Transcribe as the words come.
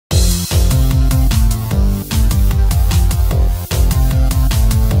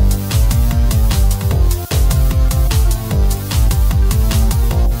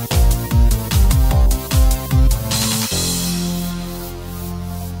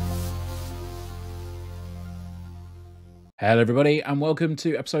Hello, everybody, and welcome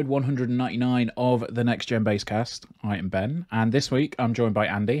to episode 199 of the Next Gen Basecast. I am Ben, and this week I'm joined by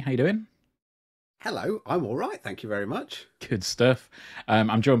Andy. How you doing? Hello, I'm all right, thank you very much. Good stuff.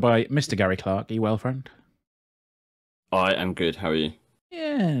 I'm joined by Mr. Gary Clark. Are you well, friend? I am good. How are you?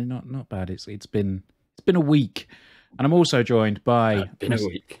 Yeah, not bad. It's been a week, and I'm also joined by been a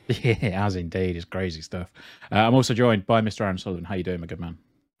week. Yeah, it has indeed. It's crazy stuff. I'm also joined by Mr. Aaron Sullivan. How you doing, my good man?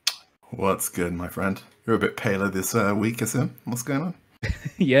 What's good, my friend? You're a bit paler this week, isn't? What's going on?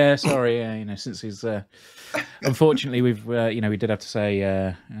 Yeah, sorry. Since he's unfortunately we did have to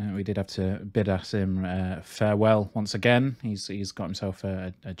say we did have to bid us him farewell once again. He's got himself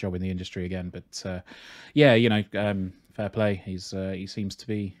a job in the industry again, but fair play. He seems to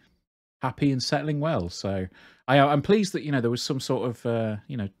be happy and settling well. So I'm pleased that there was some sort of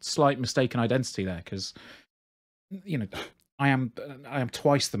slight mistaken identity there, because I am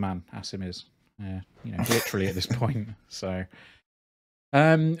twice the man Asim is, literally at this point. So,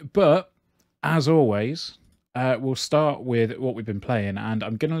 but as always, we'll start with what we've been playing, and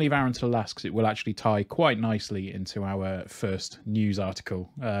I'm going to leave Aaron to last because it will actually tie quite nicely into our first news article,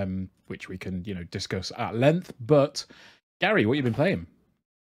 which we can discuss at length. But Gary, what have you been playing?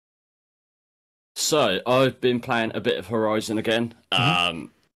 So I've been playing a bit of Horizon again.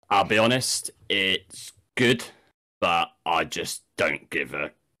 I'll be honest, it's good, but I just don't give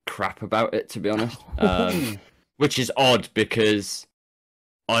a crap about it, to be honest. Which is odd because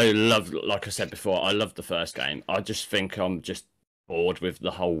I love, like I said before, I love the first game. I just think I'm just bored with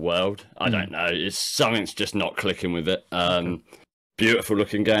the whole world. I don't know. Something's just not clicking with it. Beautiful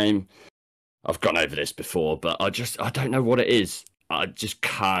looking game. I've gone over this before, but I don't know what it is. I just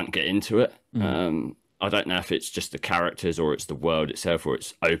can't get into it. I don't know if it's just the characters or it's the world itself or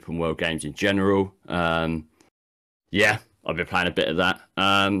it's open world games in general. Yeah, I've been playing a bit of that.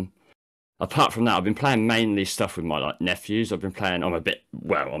 Apart from that, I've been playing mainly stuff with my nephews. I'm late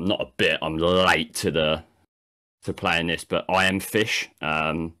to playing this, but I Am Fish,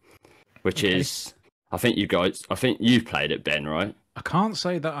 which is, I think you played it, Ben, right? I can't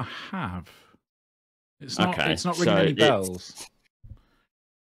say that I have. It's not ringing any bells.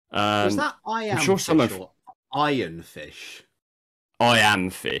 Was that I Am Fish or Iron Fish? I Am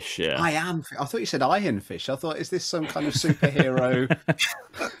Fish, yeah. I thought you said Iron Fish. I thought, is this some kind of superhero,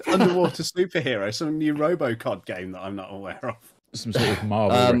 underwater superhero, some new RoboCod game that I'm not aware of? Some sort of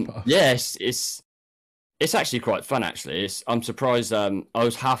Marvel. Yes, it's actually quite fun. Actually, I'm surprised. I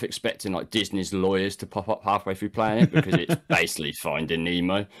was half expecting Disney's lawyers to pop up halfway through playing it because it's basically Finding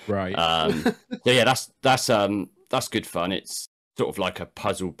Nemo. Right. So yeah, that's good fun. It's sort of like a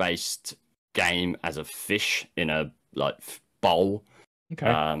puzzle-based game as a fish in a bowl.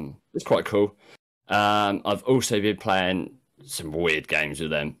 Okay. It's quite cool. I've also been playing some weird games with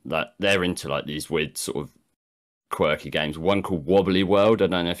them. They're into these weird sort of quirky games. One called Wobbly World. I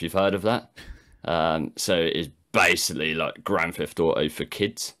don't know if you've heard of that. So it's basically like Grand Theft Auto for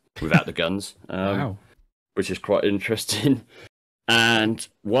kids without the guns. Wow. Which is quite interesting. And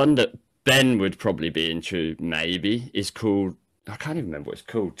one that Ben would probably be into maybe is called, I can't even remember what it's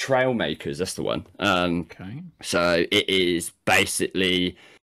called. Trailmakers, that's the one. Okay. So it is basically,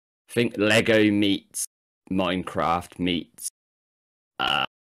 I think Lego meets Minecraft meets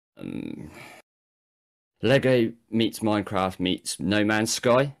Lego meets Minecraft meets No Man's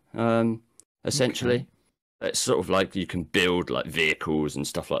Sky. Essentially, it's sort of like you can build vehicles and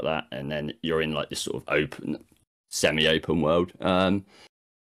stuff like that, and then you're in this sort of open, semi-open world.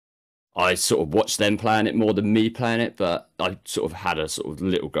 I sort of watched them playing it more than me playing it, but I sort of had a sort of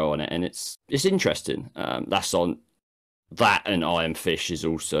little go on it, and it's interesting. That's on that, and I Am Fish is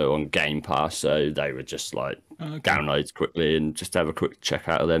also on Game Pass, so they were just downloads quickly and just have a quick check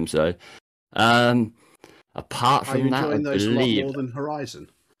out of them. So, apart from that, Are you enjoying those a lot believe more than Horizon?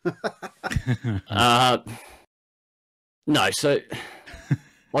 No. So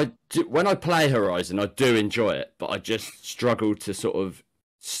when I play Horizon, I do enjoy it, but I just struggle to sort of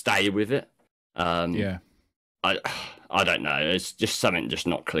stay with it. Yeah. I don't know. It's just something just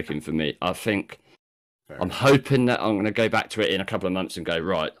not clicking for me. I think I'm hoping that I'm going to go back to it in a couple of months and go,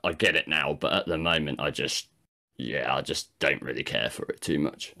 right, I get it now. But at the moment, I just don't really care for it too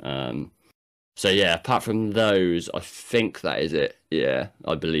much. So yeah, apart from those, I think that is it. Yeah,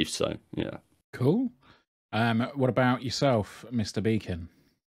 I believe so. Yeah. Cool. What about yourself, Mr. Beacon?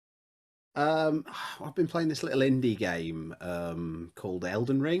 I've been playing this little indie game called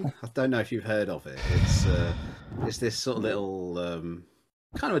Elden Ring. I don't know if you've heard of it. It's this sort of little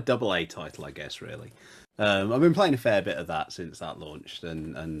kind of a double A title, I guess. Really, I've been playing a fair bit of that since that launched,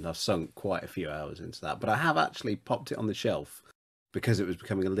 and I've sunk quite a few hours into that. But I have actually popped it on the shelf because it was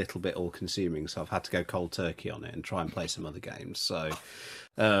becoming a little bit all-consuming. So I've had to go cold turkey on it and try and play some other games. So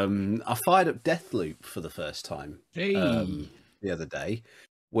I fired up Deathloop for the first time the other day,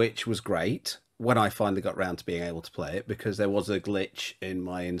 which was great when I finally got round to being able to play it, because there was a glitch in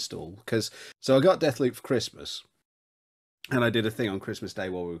my install. So I got Deathloop for Christmas, and I did a thing on Christmas Day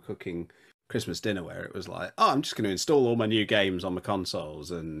while we were cooking Christmas dinner where it was like, oh, I'm just going to install all my new games on my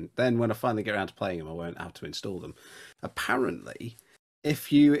consoles, and then when I finally get around to playing them, I won't have to install them. Apparently,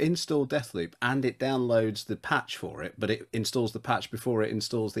 if you install Deathloop and it downloads the patch for it, but it installs the patch before it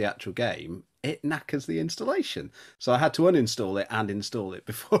installs the actual game, it knackers the installation. So I had to uninstall it and install it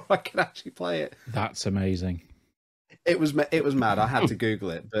before I could actually play it. That's amazing. It was mad. I had to Google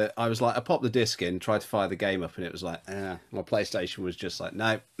it, but I was like, I popped the disc in, tried to fire the game up, and it was like, my PlayStation was just like,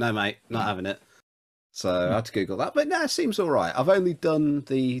 no, mate, not having it. So I had to Google that, but no, it seems all right. I've only done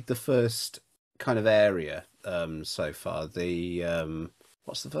the first kind of area so far. The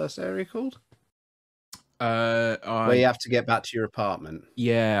what's the first area called? Where you have to get back to your apartment.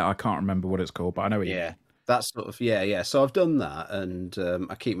 Yeah, I can't remember what it's called, but I know what you mean. That's sort of yeah. So I've done that, and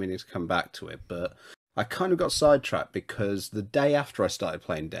I keep meaning to come back to it, but I kind of got sidetracked because the day after I started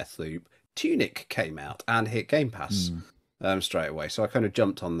playing Deathloop, Tunic came out and hit Game Pass straight away. So I kind of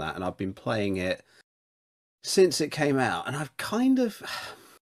jumped on that, and I've been playing it since it came out, and I've kind of...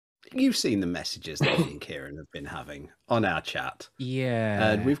 You've seen the messages that me and Kieran have been having on our chat.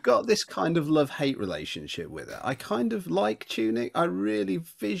 Yeah. And we've got this kind of love-hate relationship with it. I kind of like Tunic. I really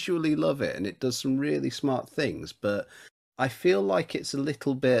visually love it, and it does some really smart things, but I feel like it's a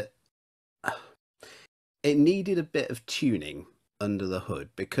little bit... It needed a bit of tuning under the hood,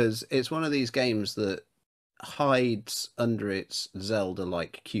 because it's one of these games that hides under its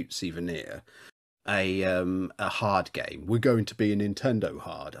Zelda-like cutesy veneer a hard game. We're going to be a Nintendo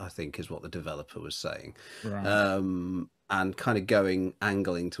hard, I think is what the developer was saying. Right. And kind of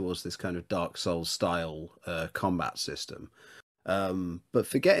angling towards this kind of Dark Souls style combat system. But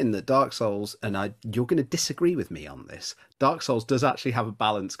forgetting that Dark Souls, and you're going to disagree with me on this, Dark Souls does actually have a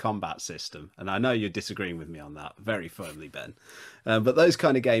balanced combat system, and I know you're disagreeing with me on that very firmly, Ben. But those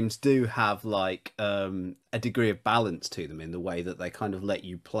kind of games do have like a degree of balance to them in the way that they kind of let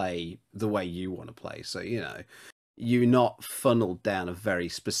you play the way you want to play. So, you're not funneled down a very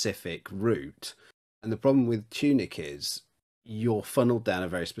specific route. And the problem with Tunic is you're funneled down a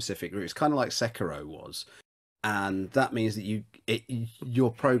very specific route. It's kind of like Sekiro was. And that means that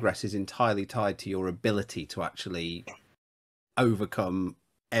your progress is entirely tied to your ability to actually overcome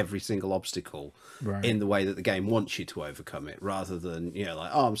every single obstacle in the way that the game wants you to overcome it, rather than,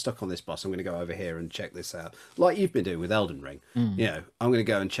 like, oh, I'm stuck on this boss, I'm going to go over here and check this out. Like you've been doing with Elden Ring. I'm going to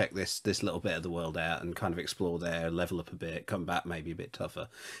go and check this little bit of the world out and kind of explore there, level up a bit, come back maybe a bit tougher.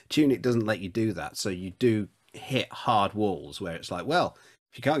 Tunic doesn't let you do that. So you do hit hard walls where it's like, well,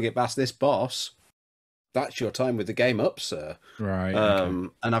 if you can't get past this boss, that's your time with the game up, sir. Right. Okay.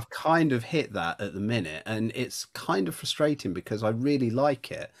 And I've kind of hit that at the minute, and it's kind of frustrating because I really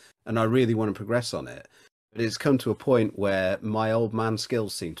like it and I really want to progress on it. But it's come to a point where my old man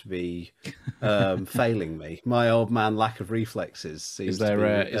skills seem to be failing me. My old man lack of reflexes seems to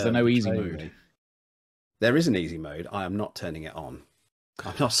be... Is there no easy mode? Me. There is an easy mode. I am not turning it on.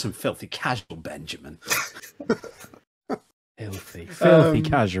 I'm not some filthy casual, Benjamin. Filthy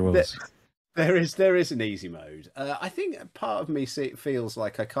casuals. There is an easy mode. I think part of me feels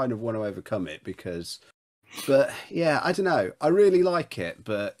like I kind of want to overcome it but yeah, I don't know. I really like it,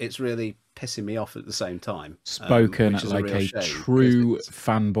 but it's really pissing me off at the same time. Spoken like a true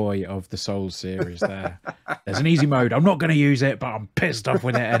fanboy of the Souls series there. There's an easy mode. I'm not going to use it, but I'm pissed off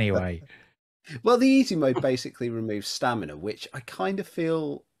with it anyway. Well, the easy mode basically removes stamina, which I kind of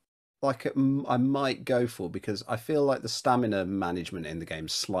feel like I might go for, because I feel like the stamina management in the game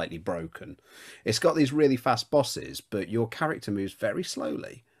is slightly broken. It's got these really fast bosses, but your character moves very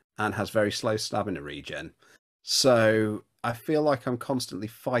slowly and has very slow stamina regen. So I feel like I'm constantly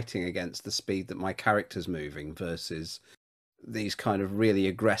fighting against the speed that my character's moving versus these kind of really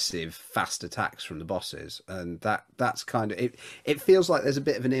aggressive, fast attacks from the bosses. And that's kind of it. It feels like there's a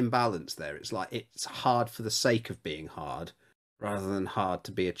bit of an imbalance there. It's like it's hard for the sake of being hard, rather than hard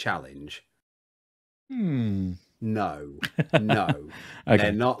to be a challenge. No. Okay.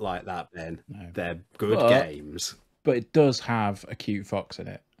 They're not like that, Ben. No. They're good games. But it does have a cute fox in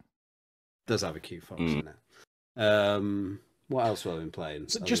it. Does have a cute fox in it. What else have I been playing?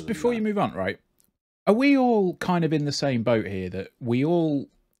 So just before you move on, right? Are we all kind of in the same boat here, that we all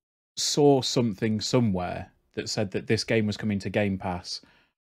saw something somewhere that said that this game was coming to Game Pass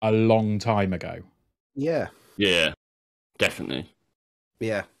a long time ago? Yeah. Yeah. Definitely.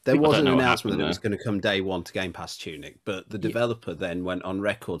 Yeah, there I was don't an know what announcement that happened it was going to come day one to Game Pass Tunic, but the developer then went on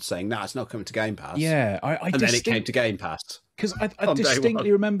record saying, "No, it's not coming to Game Pass." Yeah, and then it came to Game Pass. Because I on day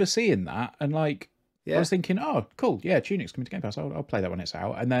distinctly one. remember seeing that, and like I Yeah. was thinking, oh, cool, yeah, Tunic's coming to Game Pass. I'll play that when it's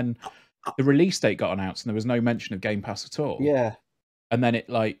out. And then the release date got announced, and there was no mention of Game Pass at all. Yeah. And then it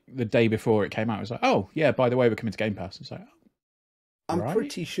like the day before it came out, it was like, oh yeah, by the way, we're coming to Game Pass. It's like, I'm right.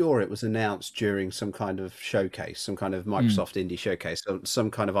 pretty sure it was announced during some kind of showcase, some kind of Microsoft Indie showcase, so some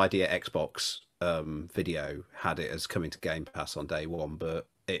kind of Idea Xbox video had it as coming to Game Pass on day one, but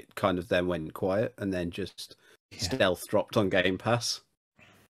it kind of then went quiet and then just stealth dropped on Game Pass.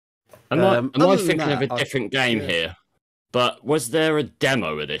 Am I other than thinking of that, a different game here? But was there a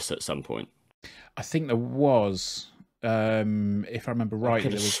demo of this at some point? I think there was, if I remember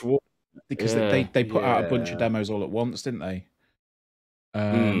rightly, there was because they put out a bunch of demos all at once, didn't they?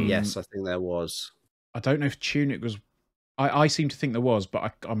 Yes, I think there was. I don't know if Tunic was. I seem to think there was,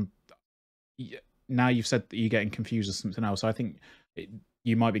 but I'm now you've said that you're getting confused with something else. I think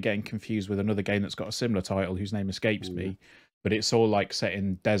you might be getting confused with another game that's got a similar title whose name escapes me, but it's all like set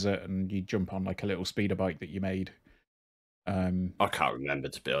in desert and you jump on like a little speeder bike that you made. I can't remember,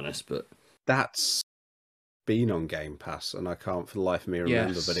 to be honest, but that's been on Game Pass, and I can't for the life of me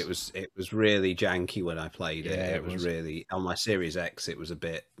remember. Yes. But it was really janky when I played it. Yeah, it was really on my Series X. It was a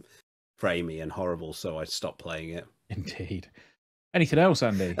bit framey and horrible, so I stopped playing it. Indeed. Anything else,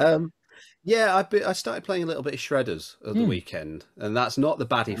 Andy? Yeah, I started playing a little bit of Shredders at the weekend, and that's not the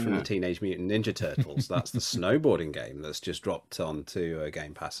baddie from the Teenage Mutant Ninja Turtles. That's the snowboarding game that's just dropped onto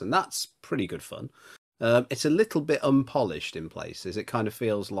Game Pass, and that's pretty good fun. It's a little bit unpolished in places. It kind of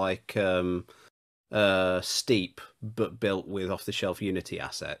feels like Steep, but built with off-the-shelf Unity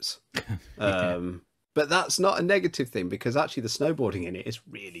assets. But that's not a negative thing, because actually the snowboarding in it is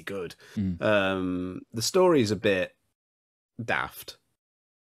really good. The story's a bit daft,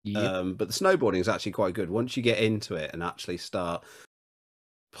 but the snowboarding is actually quite good. Once you get into it and actually start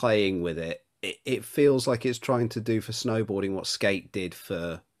playing with it, it feels like it's trying to do for snowboarding what Skate did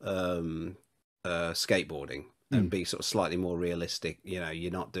for skateboarding, and be sort of slightly more realistic. You know,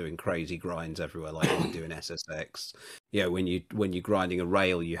 you're not doing crazy grinds everywhere like you do in SSX. You know, when you're grinding a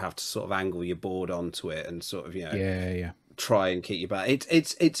rail, you have to sort of angle your board onto it and sort of, you know, try and keep you back.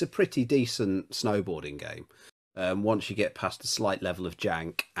 It's a pretty decent snowboarding game. Once you get past the slight level of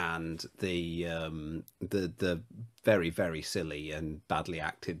jank and the very, very silly and badly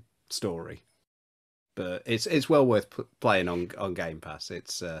acted story, but it's well worth playing on Game Pass.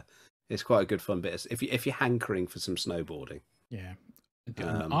 It's quite a good fun bit if you're hankering for some snowboarding. Yeah.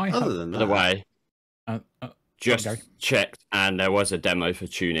 Other than that, by the way, just Gary. checked, and there was a demo for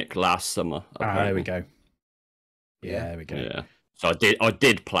Tunic last summer. There we go. Yeah, there we go. Yeah. So I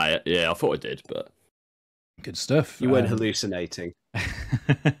did play it. Yeah, I thought I did, but Good stuff. you weren't hallucinating.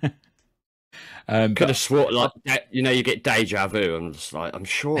 Could have sworn, like, you know, you get deja vu. I'm just like, I'm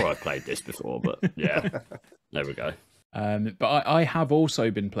sure I played this before, but yeah, there we go. But I have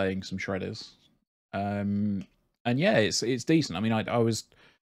also been playing some Shredders, and yeah, it's decent. I mean,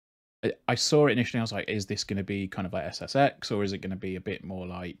 I saw it initially. I was like, is this going to be kind of like SSX, or is it going to be a bit more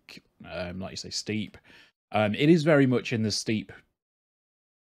like you say, Steep? It is very much in the Steep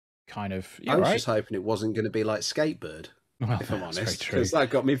kind of. I was just hoping it wasn't going to be like Skatebird. Well, if I'm honest, because that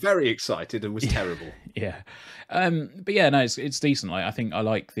got me very excited and was terrible. Yeah, but yeah, no, it's decent. Like, I think I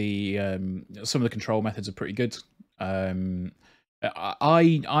like the some of the control methods are pretty good. I'm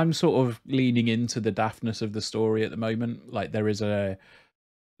sort of leaning into the daftness of the story at the moment. Like, there's a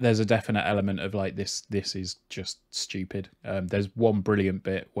definite element of like this is just stupid. There's one brilliant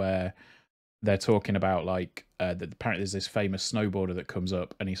bit where they're talking about like that apparently there's this famous snowboarder that comes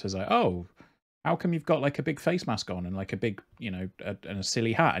up and he says like, oh, how come you've got like a big face mask on and like a big, you know, and a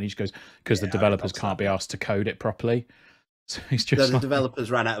silly hat? And he just goes, because the developers can't be asked to code it properly. So he's just the developers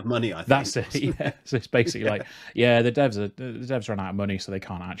ran out of money, I think. That's it. Yeah. So it's basically like, yeah, the devs ran out of money, so they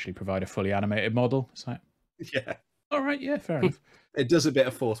can't actually provide a fully animated model. It's like, yeah, all right, yeah, fair enough. It does a bit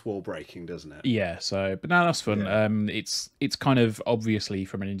of fourth wall breaking, doesn't it? Yeah. So, but no, that's fun. Yeah. It's kind of obviously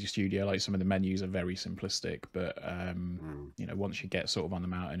from an indie studio. Like, some of the menus are very simplistic, but you know, once you get sort of on the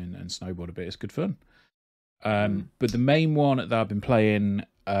mountain and snowboard a bit, it's good fun. But the main one that I've been playing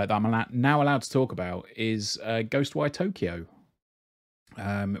that I'm now allowed to talk about is Ghostwire Tokyo,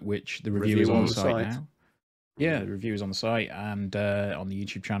 which the review is on the site now. Yeah, the review is on the site and on the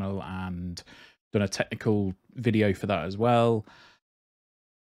YouTube channel, and done a technical video for that as well.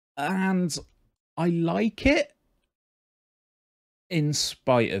 And I like it in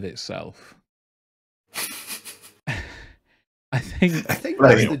spite of itself. I think that's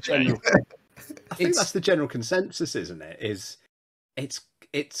the general. I think that's the general consensus, isn't it? It's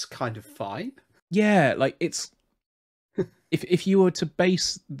it's kind of fine. Yeah, like it's if you were to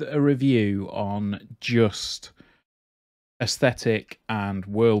base a review on just aesthetic and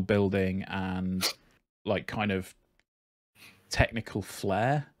world building and like kind of technical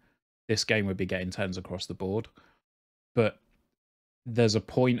flair, this game would be getting 10s across the board. But there's a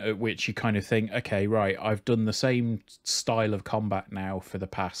point at which you kind of think, okay, right, I've done the same style of combat now for the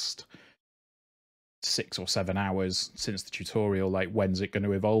past 6 or 7 hours since the tutorial. Like, when's it going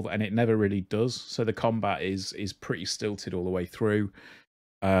to evolve? And it never really does. So the combat is pretty stilted all the way through.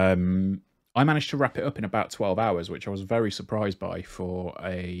 I managed to wrap it up in about 12 hours, which I was very surprised by for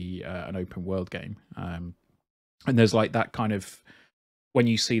an open world game. And there's like that kind of, when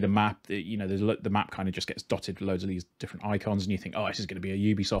you see the map, you know, the map kind of just gets dotted with loads of these different icons, and you think, oh, this is going to be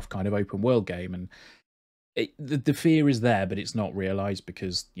a Ubisoft kind of open world game. And the fear is there, but it's not realised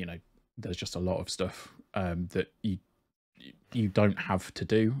because, you know, there's just a lot of stuff that you don't have to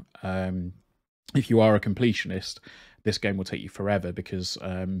do. If you are a completionist, this game will take you forever because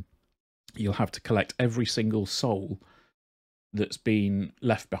you'll have to collect every single soul that's been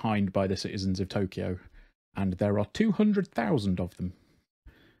left behind by the citizens of Tokyo, and there are 200,000 of them.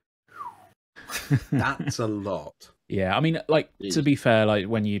 That's a lot. Yeah, I mean, like, to be fair, like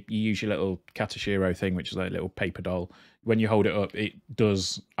when you use your little Katashiro thing, which is like a little paper doll, when you hold it up, it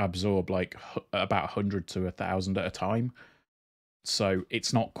does absorb like about 100 to 1,000 at a time. So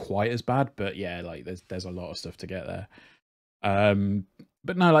it's not quite as bad, but yeah, like there's a lot of stuff to get there.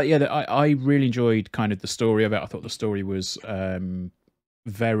 But no, like, yeah, I really enjoyed kind of the story of it. I thought the story was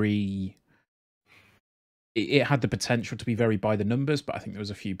very... It had the potential to be very by the numbers, but I think there was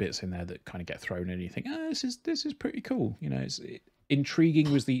a few bits in there that kind of get thrown in and you think, oh, this is pretty cool. You know,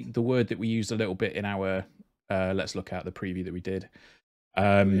 intriguing was the word that we used a little bit in our let's look at the preview that we did.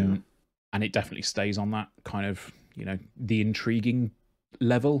 And it definitely stays on that kind of, you know, the intriguing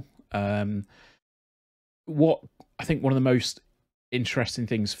level. What I think one of the most interesting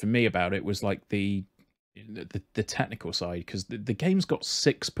things for me about it was like the technical side, because the game's got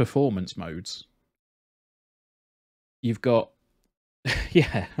 6 performance modes. You've got,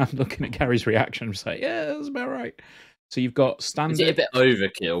 yeah, I'm looking at Gary's reaction and say, yeah, that's about right. So you've got standard. Is it a bit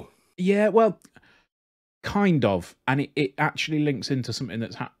overkill? Yeah, well, kind of. And it actually links into something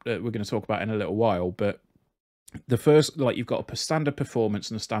that we're going to talk about in a little while. But the first, like, you've got a standard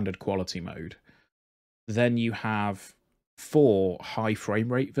performance and a standard quality mode. Then you have 4 high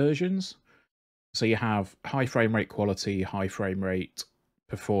frame rate versions. So you have high frame rate quality, high frame rate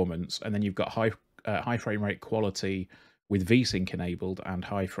performance, and then you've got high frame rate quality with VSync enabled and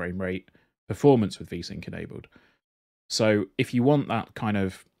high frame rate performance with VSync enabled. So if you want that kind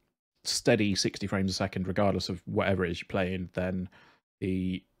of steady 60 frames a second, regardless of whatever it is you're playing, then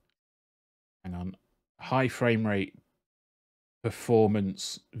the high frame rate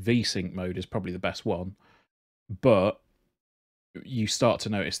performance VSync mode is probably the best one. But you start to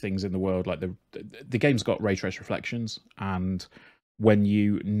notice things in the world, like the game's got ray trace reflections, and when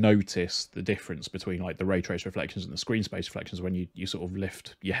you notice the difference between like the ray trace reflections and the screen space reflections, when you sort of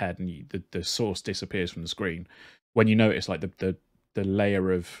lift your head and the source disappears from the screen, when you notice like the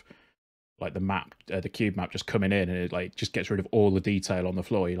layer of like the map, the cube map just coming in, and it like just gets rid of all the detail on the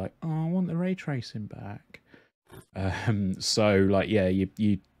floor, you're like, oh, I want the ray tracing back. So like, yeah,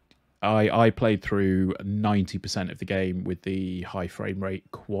 I played through 90% of the game with the high frame rate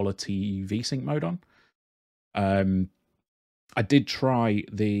quality VSync mode on. I did try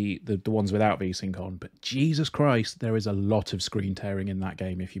the ones without VSync on, but Jesus Christ, there is a lot of screen tearing in that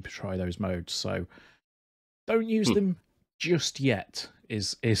game if you try those modes. So don't use them just yet.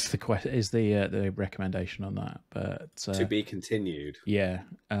 Is the recommendation on that? But to be continued. Yeah,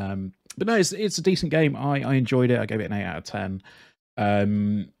 but no, it's a decent game. I enjoyed it. I gave it an 8 out of 10.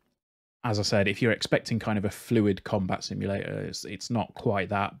 As I said, if you're expecting kind of a fluid combat simulator, it's not quite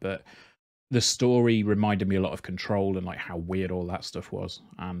that, but the story reminded me a lot of Control and like how weird all that stuff was,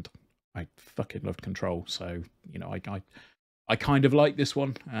 and I fucking loved Control. So, you know, I kind of like this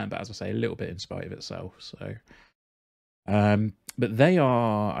one, but as I say, a little bit in spite of itself. So, but they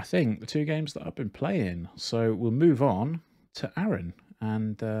are, I think, the 2 games that I've been playing. So we'll move on to Aaron,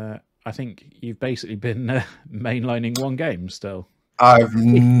 and I think you've basically been mainlining one game still. I've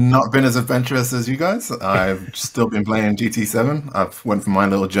not been as adventurous as you guys. I've still been playing GT7. I've went for my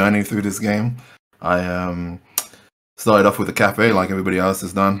little journey through this game. I started off with a cafe like everybody else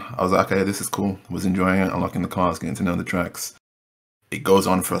has done. I was like, okay, this is cool. I was enjoying it, unlocking the cars, getting to know the tracks. It goes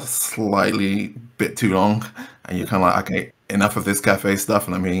on for a slightly bit too long, and you're kind of like, okay, enough of this cafe stuff.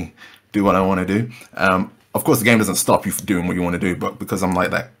 Let me do what I want to do. Of course, the game doesn't stop you from doing what you want to do, but because I'm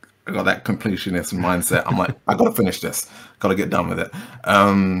like that I got that completionist mindset. I'm like, I gotta finish this. Gotta get done with it.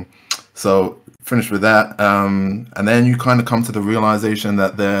 So finished with that. And then you kind of come to the realization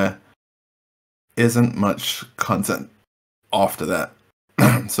that there isn't much content after that.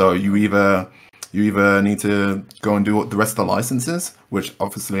 So you either need to go and do the rest of the licenses, which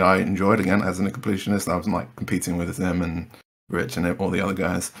obviously I enjoyed. Again, as a completionist, I was like competing with them and Rich and all the other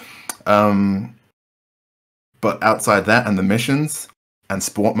guys. But outside that and the missions and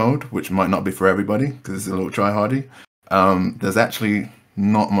sport mode, which might not be for everybody because it's a little try-hardy, there's actually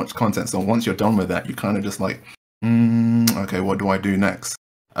not much content. So once you're done with that, you kind of just like, okay, what do I do next?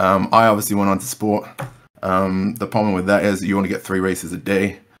 I obviously went on to sport. The problem with that is you only get 3 races a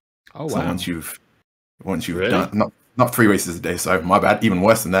day. Oh, so wow. once you've Really? done not 3 races a day, so my bad, even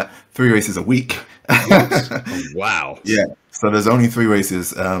worse than that, 3 races a week. Oh, wow. Yeah. So there's only 3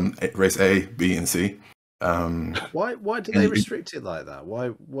 races, race A, B, and C. Why do they restrict it like that?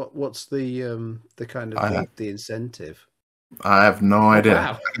 What's the kind of the incentive? I have no idea.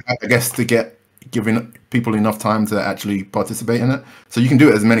 Wow. I guess to giving people enough time to actually participate in it. So you can do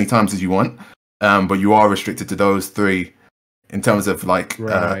it as many times as you want, but you are restricted to those 3 in terms of like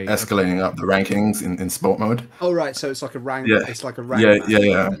escalating up the rankings in sport mode. Oh right, so it's like a rank. Yeah. It's like a rank.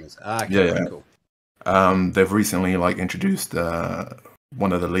 Yeah. Okay, cool. They've recently like introduced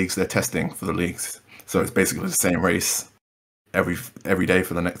one of the leagues. They're testing for the leagues, so it's basically the same race every day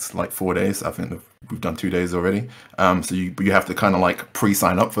for the next like 4 days. I think we've done 2 days already. So you have to kind of like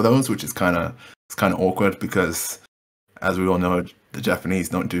pre-sign up for those, which is kind of awkward because, as we all know, the Japanese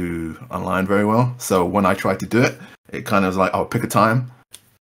don't do online very well. So when I tried to do it, it kind of was like, oh, pick a time,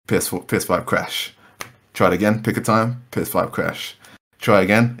 PS5 crash. Try it again, pick a time, PS5 crash. Try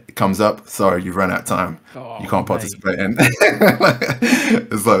again, it comes up, sorry, you've run out of time. You can't participate in.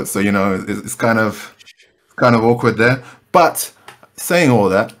 so you know, it's kind of awkward there. But saying all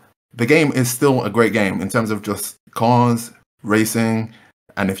that, the game is still a great game in terms of just cars, racing,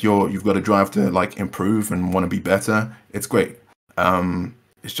 and if you've got a drive to like improve and want to be better, it's great.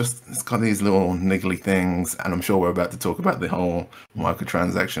 It's got these little niggly things, and I'm sure we're about to talk about the whole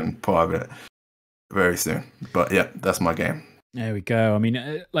microtransaction part of it very soon. But yeah, that's my game. There we go. I mean,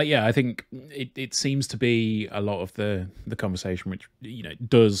 I think it seems to be a lot of the conversation, which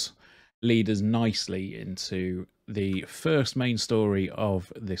does lead us nicely into the first main story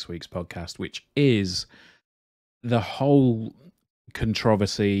of this week's podcast, which is the whole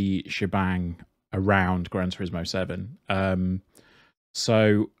controversy shebang around Gran Turismo 7.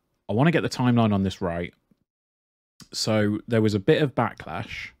 So I want to get the timeline on this right. So there was a bit of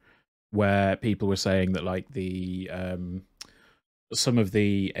backlash where people were saying that like the some of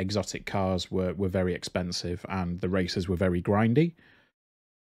the exotic cars were very expensive and the races were very grindy.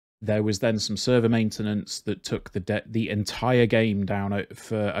 There was then some server maintenance that took the entire game down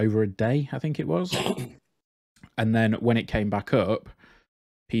for over a day, I think it was. And then when it came back up,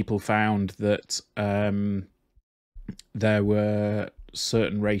 people found that there were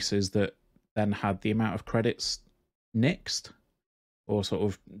certain races that then had the amount of credits nixed or sort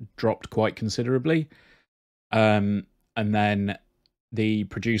of dropped quite considerably. And then the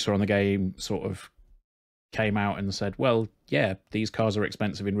producer on the game sort of came out and said, well, yeah, these cars are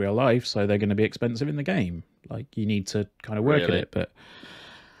expensive in real life, so they're going to be expensive in the game. Like, you need to kind of work at it. But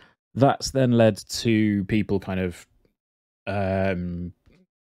that's then led to people kind of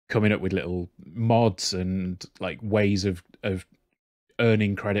coming up with little mods and like ways of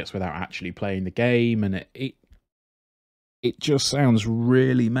earning credits without actually playing the game, and it just sounds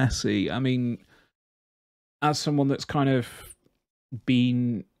really messy. I mean, as someone that's kind of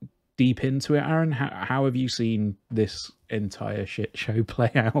been deep into it, Aaron, how have you seen this entire shit show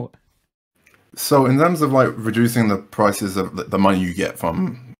play out? So in terms of like reducing the prices of the money you get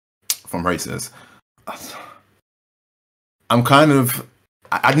from races,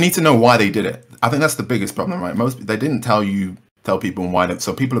 I need to know why they did it. I think that's the biggest problem, right? They didn't tell people why.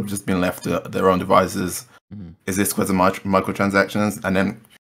 So people have just been left to their own devices. Mm-hmm. Is this because of microtransactions? And then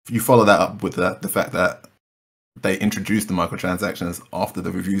you follow that up with the fact that they introduced the microtransactions after the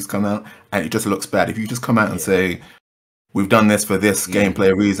reviews come out, and it just looks bad. If you just come out and say, we've done this for this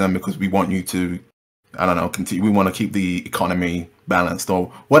gameplay reason because we want you to, I don't know, continue. We want to keep the economy balanced or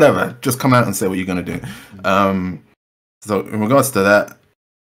whatever. Just come out and say what you're going to do. So in regards to that,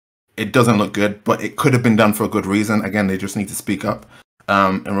 it doesn't look good, but it could have been done for a good reason. Again, they just need to speak up.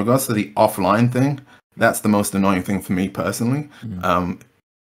 In regards to the offline thing, that's the most annoying thing for me personally.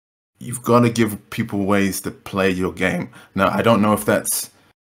 You've got to give people ways to play your game. Now, I don't know if that's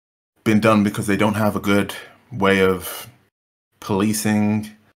been done because they don't have a good way of policing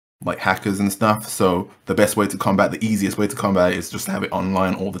like hackers and stuff. So the easiest way to combat it is just to have it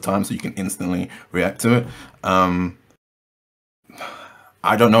online all the time, so you can instantly react to it.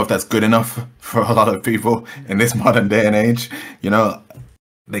 I don't know if that's good enough for a lot of people in this modern day and age. You know,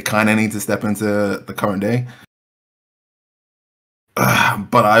 they kind of need to step into the current day.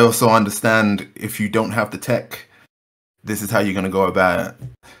 But I also understand if you don't have the tech, this is how you're going to go about it.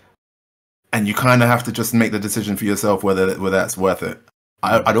 And you kind of have to just make the decision for yourself whether that's worth it.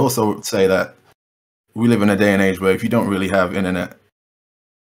 I'd also say that we live in a day and age where if you don't really have internet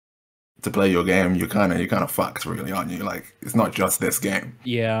to play your game, you're kind of fucked, really, aren't you? Like, it's not just this game.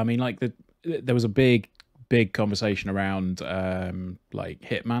 Yeah, I mean, like there was a big conversation around like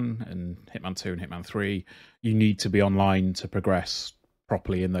Hitman and Hitman 2 and Hitman 3. You need to be online to progress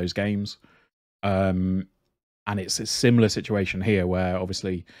properly in those games. And it's a similar situation here where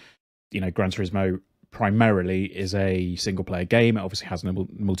obviously, you know, Gran Turismo primarily is a single player game. It obviously has a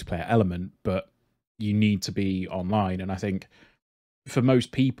multiplayer element, but you need to be online. And I think for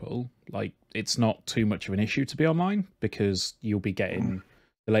most people, like, it's not too much of an issue to be online because you'll be getting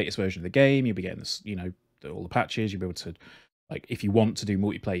the latest version of the game. You'll be getting this, you know, all the patches. You'll be able to, like, if you want to do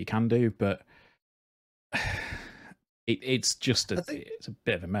multiplayer, you can do, but it's just it's a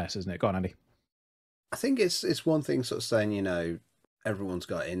bit of a mess, isn't it? Go on, Andy. I think it's one thing sort of saying, you know, everyone's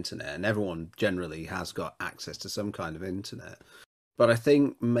got internet and everyone generally has got access to some kind of internet. But I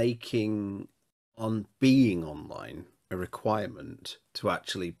think making being online a requirement to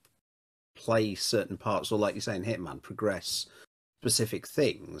actually play certain parts, or like you say in Hitman, progress specific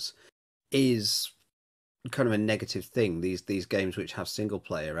things, is kind of a negative thing. These games which have single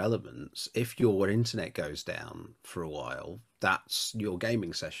player elements, if your internet goes down for a while, that's your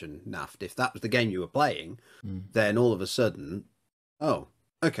gaming session naffed. If that was the game you were playing, then all of a sudden, oh,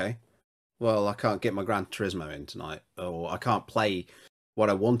 okay, well, I can't get my Gran Turismo in tonight, or I can't play what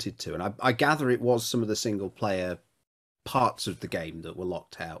I wanted to. And I gather it was some of the single player parts of the game that were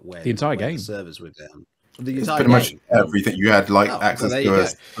locked out when the entire game the servers were down. It's pretty much everything. You had access to a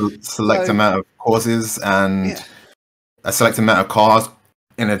select amount of courses and a select amount of cars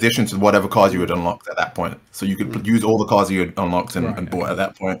in addition to whatever cars you had unlocked at that point. So you could use all the cars you had unlocked and bought at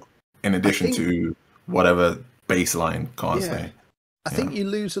that point in addition to whatever baseline cars they... I think you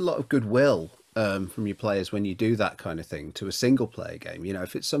lose a lot of goodwill from your players when you do that kind of thing to a single player game. You know,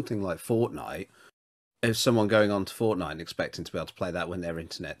 if it's something like Fortnite, if someone going on to Fortnite and expecting to be able to play that when their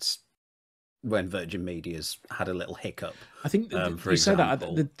internet's, when Virgin Media's had a little hiccup. I think for you said that.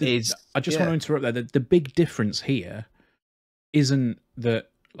 I just want to interrupt there. The big difference here isn't that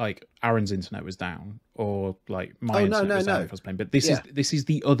like Aaron's internet was down or like my internet was down if I was playing, but this is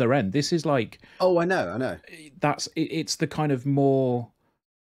the other end. This is like, oh, I know. It's the kind of more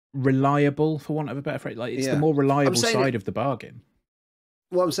reliable, for want of a better phrase. Like it's the more reliable side of the bargain.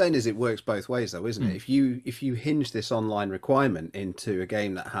 What I'm saying is it works both ways, though, isn't it? If you hinge this online requirement into a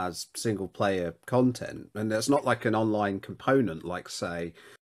game that has single player content, and there's not like an online component, like say,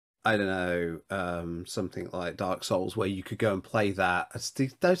 I don't know, something like Dark Souls, where you could go and play that.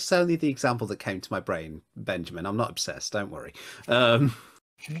 That's only the example that came to my brain, Benjamin. I'm not obsessed, don't worry.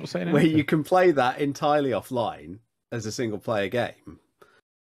 Where you can play that entirely offline as a single player game.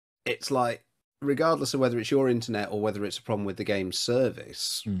 It's like, regardless of whether it's your internet or whether it's a problem with the game's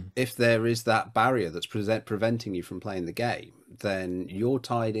service, if there is that barrier that's preventing you from playing the game, then you're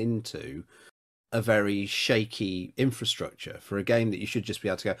tied into a very shaky infrastructure for a game that you should just be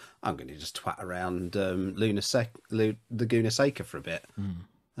able to go, I'm going to just twat around Laguna Seca for a bit.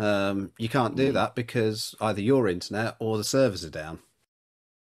 You can't do that because either your internet or the servers are down.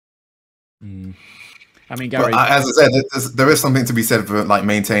 I mean, Gary, as I said, there is something to be said for like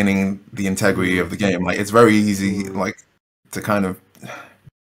maintaining the integrity of the game. Like, it's very easy, like, to kind of.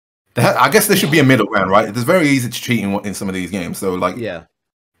 I guess there should be a middle ground, right? It's very easy to cheat in some of these games. So, like,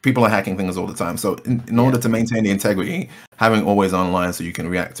 people are hacking things all the time. So, in order to maintain the integrity, having always online so you can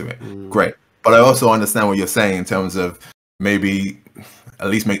react to it, great. But I also understand what you're saying in terms of maybe at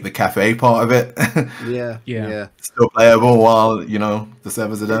least make the cafe part of it. Still playable while the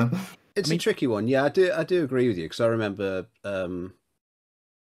servers are down. It's a tricky one. Yeah, I do agree with you, because I remember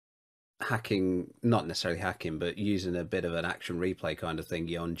hacking, not necessarily hacking, but using a bit of an action replay kind of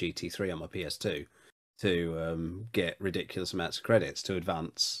thingy on GT3 on my PS2 to get ridiculous amounts of credits to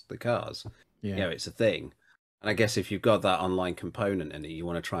advance the cars. Yeah, it's a thing. And I guess if you've got that online component in it, you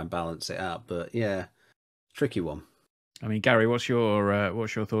want to try and balance it out. But yeah, tricky one. I mean, Gary, what's your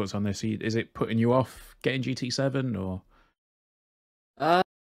thoughts on this? Is it putting you off getting GT7 or?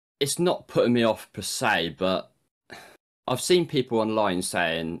 It's not putting me off per se, but I've seen people online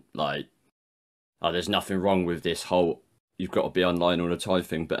saying like, "Oh, there's nothing wrong with this whole, you've got to be online all the time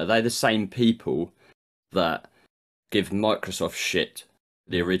thing, but are they the same people that give Microsoft shit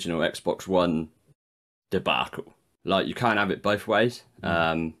the original Xbox One debacle? Like, you can't have it both ways.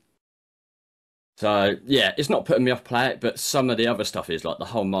 So yeah, it's not putting me off play it, but some of the other stuff is like the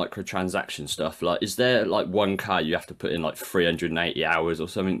whole microtransaction stuff. Like, is there like one car you have to put in like 380 hours or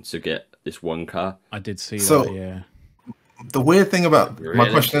something to get this one car? I did see So- that. Yeah. The weird thing about my Really?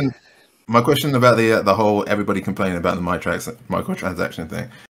 question about the whole everybody complaining about the microtransaction thing,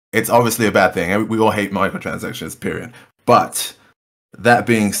 it's obviously a bad thing. We all hate microtransactions, period. But that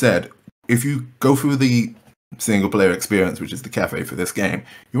being said, if you go through the single player experience, which is the cafe for this game,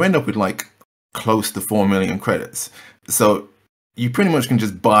 you end up with like close to 4 million credits. So you pretty much can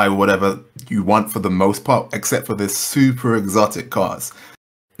just buy whatever you want for the most part, except for this super exotic cars.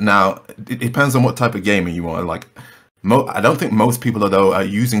 Now, it depends on what type of gamer you are. Like, I don't think most people though are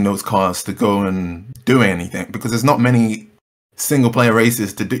using those cars to go and do anything, because there's not many single player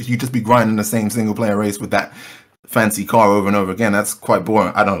races to do. You just be grinding the same single player race with that fancy car over and over again. That's quite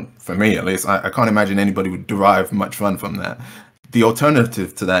boring. For me at least, I can't imagine anybody would derive much fun from that. The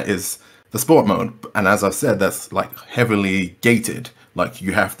alternative to that is the sport mode, and as I've said, that's like heavily gated. Like,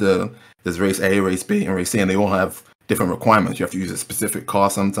 you have to, there's race A, race B, and race C, and they all have different requirements. You have to use a specific car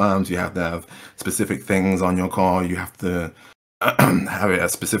sometimes. You have to have specific things on your car. You have to have it a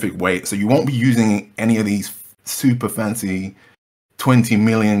specific weight. So you won't be using any of these super fancy 20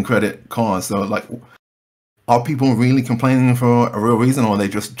 million credit cars. So like, are people really complaining for a real reason, or are they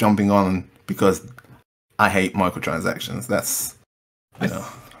just jumping on because I hate microtransactions? That's, you know.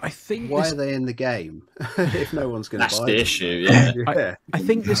 I think Why are they in the game if no one's going to That's buy the them? issue, yeah. Yeah. I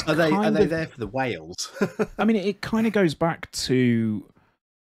think this Are they kind of, there for the whales? I mean, it kind of goes back to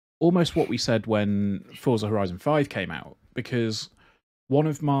almost what we said when Forza Horizon 5 came out, because one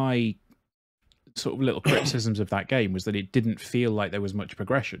of my sort of little criticisms of that game was that it didn't feel like there was much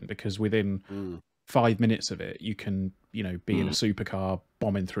progression, because within 5 minutes of it, you can, you know, be in a supercar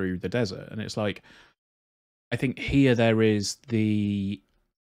bombing through the desert. And it's like, I think here there is the,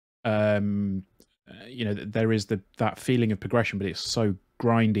 you know, there is that feeling of progression, but it's so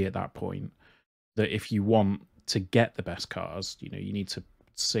grindy at that point that if you want to get the best cars, you know, you need to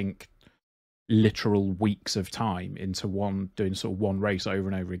sink literal weeks of time into doing sort of one race over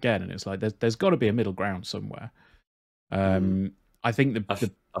and over again. And it's like, there's got to be a middle ground somewhere. I think I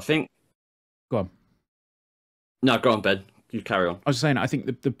think. Go on. No, go on, Ben. You carry on. I was saying, I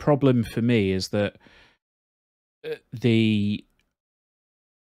think the problem for me is that the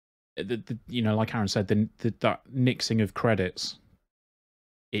you know, like Aaron said, that nixing of credits,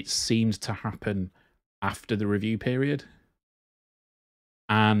 it seems to happen after the review period.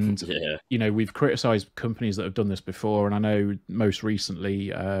 And Yeah. you know, we've criticized companies that have done this before, and I know most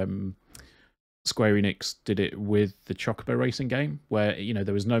recently Square Enix did it with the Chocobo racing game, where, you know,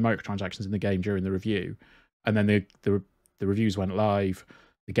 there was no microtransactions in the game during the review, and then the reviews went live,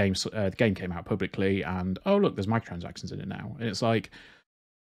 the game came out publicly, and oh look, there's microtransactions in it now. And it's like,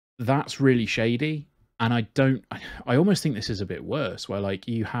 that's really shady. And I almost think this is a bit worse, where like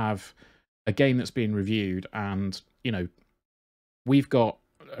you have a game that's being reviewed, and, you know, we've got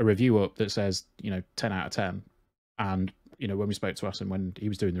a review up that says, you know, 10 out of 10. And, you know, when we spoke to us and when he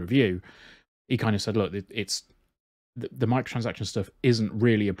was doing the review, he kind of said, look, it's the microtransaction stuff isn't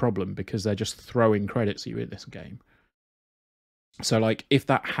really a problem, because they're just throwing credits at you in this game. So like, if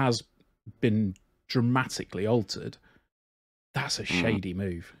that has been dramatically altered, that's a shady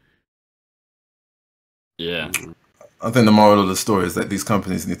move. Yeah. I think the moral of the story is that these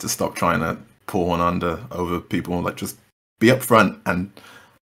companies need to stop trying to pull one over people. Like, just be upfront, and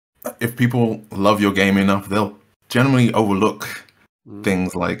if people love your game enough, they'll generally overlook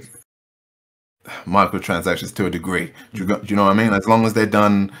things like microtransactions to a degree. Do you know what I mean? As long as they're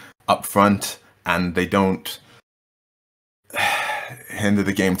done upfront and they don't hinder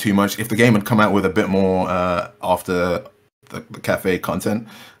the game too much. If the game had come out with a bit more after the cafe content,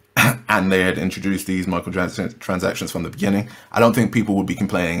 and they had introduced these microtransactions from the beginning, I don't think people would be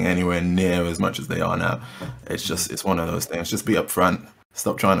complaining anywhere near as much as they are now. It's one of those things. Just be upfront.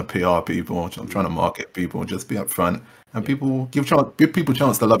 Stop trying to PR people, stop trying to market people. Just be upfront, and people give people a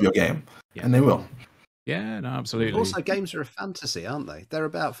chance to love your game, and they will. Yeah, no, absolutely. Also, games are a fantasy, aren't they? They're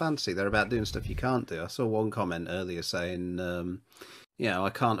about fantasy. They're about doing stuff you can't do. I saw one comment earlier saying, you know, I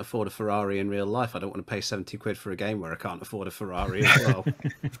can't afford a Ferrari in real life. I don't want to pay 70 quid for a game where I can't afford a Ferrari as well.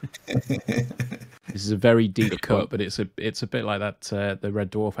 This is a very deep cut, but it's a bit like that the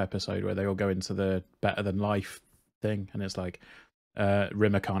Red Dwarf episode where they all go into the better than life thing, and it's like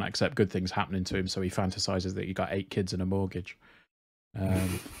Rimmer can't accept good things happening to him, so he fantasizes that he got 8 kids and a mortgage.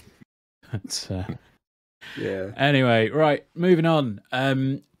 Yeah. Anyway, right, moving on.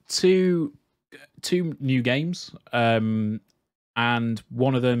 Two new games. And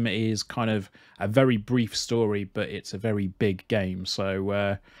one of them is kind of a very brief story, but it's a very big game.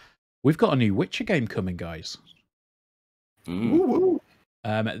 So we've got a new Witcher game coming, guys. Woo-woo.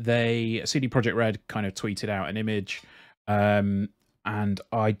 CD Projekt Red kind of tweeted out an image, and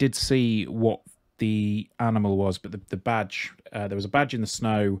I did see what the animal was, but the badge, there was a badge in the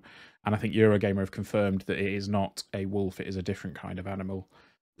snow, and I think Eurogamer have confirmed that it is not a wolf, it is a different kind of animal.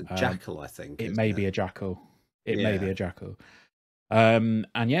 The jackal, I think. It may be a jackal. It may be a jackal. And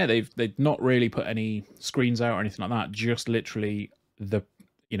yeah, they've not really put any screens out or anything like that, just literally the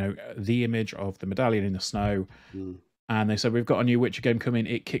image of the medallion in the snow. And they said, we've got a new Witcher game coming.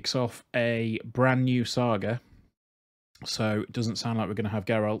 It kicks off a brand new saga. So it doesn't sound like we're going to have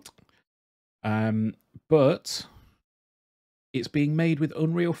Geralt. But it's being made with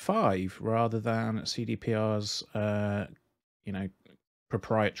Unreal 5 rather than CDPR's,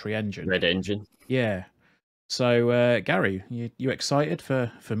 proprietary engine. Red engine. Yeah. So, Gary, you excited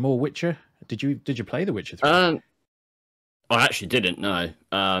for more Witcher? Did you play The Witcher 3? I actually didn't, no.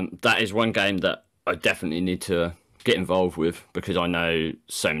 That is one game that I definitely need to get involved with, because I know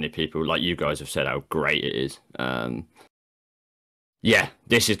so many people, like you guys have said, how great it is. Yeah,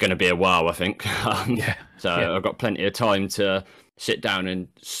 this is going to be a while, I think. I've got plenty of time to sit down and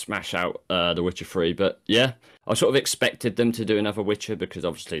smash out The Witcher 3. But yeah, I sort of expected them to do another Witcher, because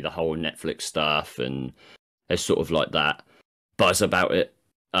obviously the whole Netflix stuff, and there's sort of like that buzz about it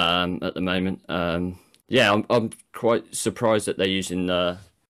at the moment. I'm quite surprised that they're using the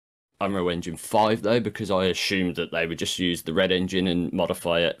Unreal Engine 5 though, because I assumed that they would just use the Red engine and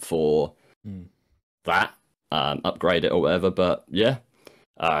modify it for that, upgrade it or whatever. But yeah,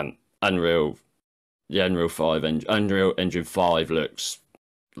 Unreal Engine 5 looks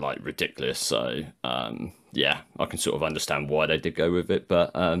like ridiculous. So yeah, I can sort of understand why they did go with it.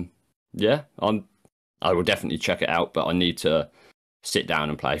 But yeah, I will definitely check it out, but I need to sit down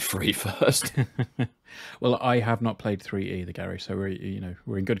and play 3 first. Well, I have not played 3 either, Gary, so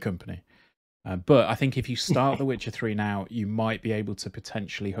we're in good company. But I think if you start The Witcher 3 now, you might be able to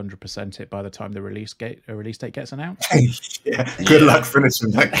potentially 100% it by the time the release date gets announced. Good luck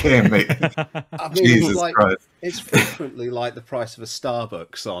finishing that game, mate. I mean, Jesus Christ. It's frequently like the price of a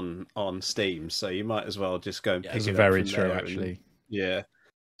Starbucks on Steam, so you might as well just go and pick it up. Very from true, there actually. Yeah.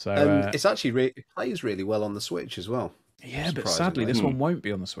 So it's actually it plays really well on the Switch as well. Yeah, but sadly, this one won't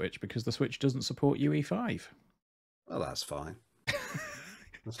be on the Switch because the Switch doesn't support UE5. Well, that's fine.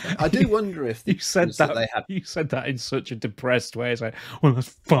 I do wonder if you said that in such a depressed way. It's like, well, that's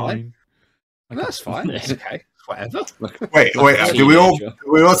fine. That's fine. It's okay. Whatever. Wait. Do we all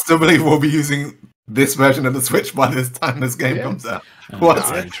still believe we'll be using this version of the Switch by this time this game comes out?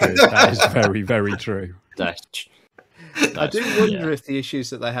 That's very true. That is very, very true. I do wonder if the issues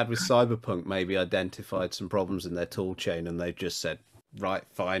that they had with Cyberpunk maybe identified some problems in their tool chain, and they've just said, right,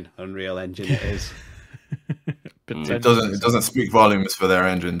 fine, Unreal Engine it is. It doesn't speak volumes for their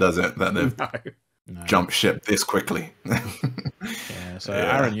engine, does it? That they've jumped ship this quickly. So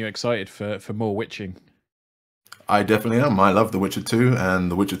Aaron, you excited for more witching? I definitely am. I love The Witcher 2,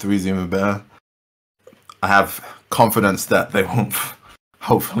 and The Witcher 3 is even better. I have confidence that they won't.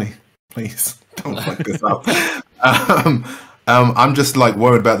 Hopefully, please don't fuck this up. I'm just like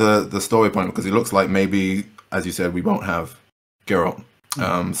worried about the story point, because it looks like maybe, as you said, we won't have Geralt.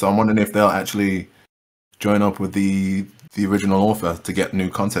 So I'm wondering if they'll actually join up with the original author to get new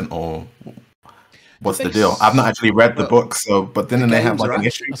content, or what's the deal? I've not actually read the books, but then they have like an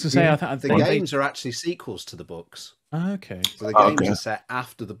issue. I was going to say, the games are actually sequels to the books. Okay. So the games are set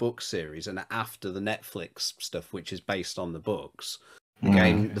after the book series and after the Netflix stuff, which is based on the books.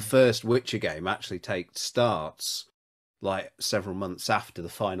 The first Witcher game actually starts like several months after the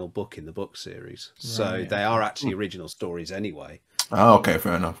final book in the book series. So they are actually original stories anyway. Oh, okay,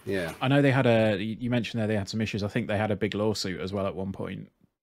 fair enough. Yeah. I know they had you mentioned there they had some issues. I think they had a big lawsuit as well at one point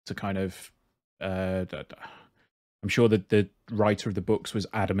to kind of, I'm sure that the writer of the books was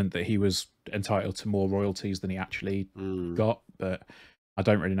adamant that he was entitled to more royalties than he actually got, but I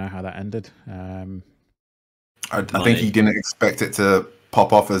don't really know how that ended. I think he didn't expect it to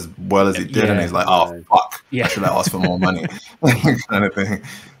pop off as well as it did, and he's like, "Oh fuck, I should have asked for more money," kind of thing.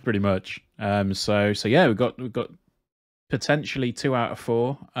 Pretty much. So yeah, we've got potentially 2 out of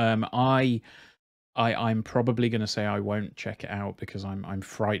 4. I'm probably going to say I won't check it out because I'm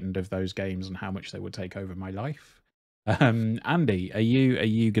frightened of those games and how much they would take over my life. Andy, are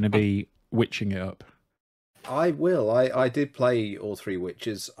you going to be witching it up? I will. I did play all three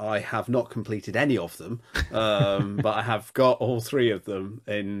Witchers. I have not completed any of them, but I have got all three of them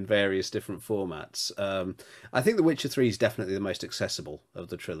in various different formats. I think The Witcher 3 is definitely the most accessible of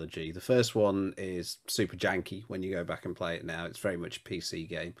the trilogy. The first one is super janky when you go back and play it now. It's very much a PC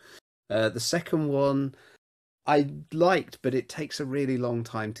game. The second one I liked, but it takes a really long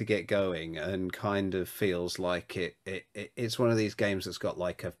time to get going and kind of feels like it's one of these games that's got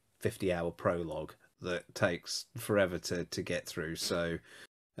like a 50-hour prologue that takes forever to get through. So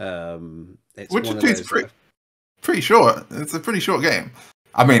it's Witcher one of 2 those is pretty short. It's a pretty short game.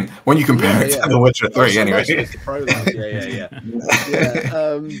 I mean, when you compare it to The Witcher 3, so anyway. much of it's the prologue.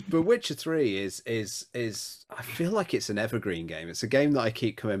 But Witcher 3 is I feel like it's an evergreen game. It's a game that I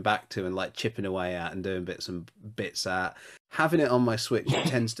keep coming back to and like chipping away at and doing bits at. Having it on my Switch, it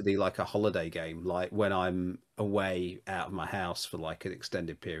tends to be like a holiday game. Like when I'm away out of my house for like an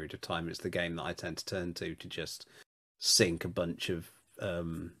extended period of time, it's the game that I tend to turn to just sink a bunch of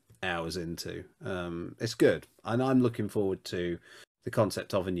hours into. It's good, and I'm looking forward to the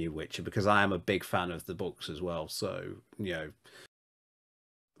concept of a new Witcher because I am a big fan of the books as well. So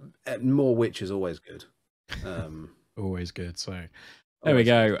more Witch is always good. Always good. So there we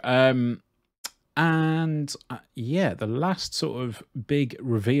go. And the last sort of big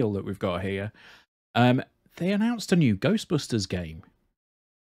reveal that we've got here, they announced a new Ghostbusters game.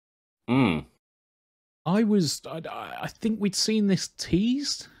 I think we'd seen this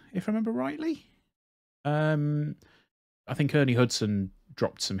teased, if I remember rightly. I think Ernie Hudson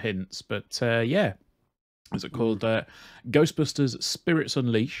dropped some hints, but what's it called? Ghostbusters Spirits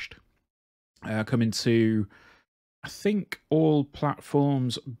Unleashed, coming to, I think, all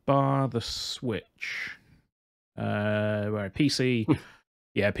platforms bar the Switch. Where PC,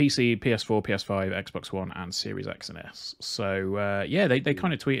 PC, PS4, PS5, Xbox One, and Series X and S. So they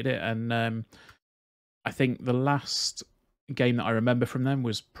kind of tweeted it, and I think the last game that I remember from them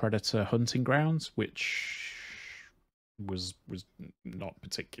was Predator Hunting Grounds, which was not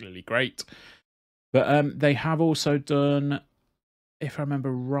particularly great. But they have also done, if I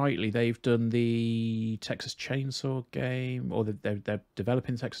remember rightly, they've done the Texas Chainsaw game, or they're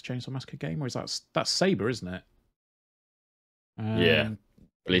developing the Texas Chainsaw Massacre game, or is that's Saber, isn't it? I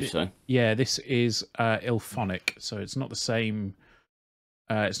believe so. Yeah, this is Ilphonic, so it's not the same.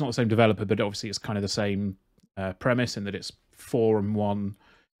 It's not the same developer, but obviously it's kind of the same premise in that it's 4-on-1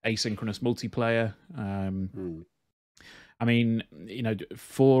 asynchronous multiplayer. I mean,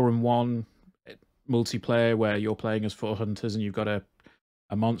 4-on-1 multiplayer where you're playing as 4 hunters and you've got a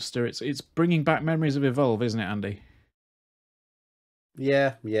monster. It's bringing back memories of Evolve, isn't it, Andy?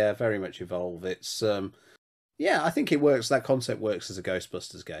 Yeah, very much Evolve. It's I think it works. That concept works as a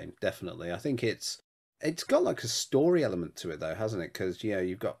Ghostbusters game, definitely. I think it's got like a story element to it though, hasn't it? Because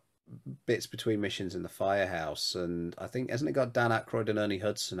you've got bits between missions in the firehouse, and I think hasn't it got Dan Aykroyd and Ernie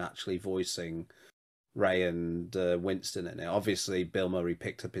Hudson actually voicing Ray and Winston in it? Obviously, Bill Murray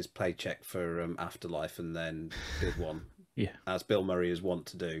picked up his paycheck for Afterlife and then did one, as Bill Murray is wont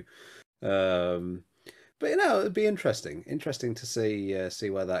to do. But it'd be interesting to see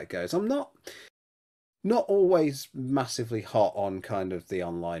where that goes. I'm not always massively hot on kind of the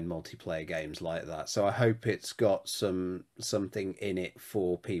online multiplayer games like that, so I hope it's got something in it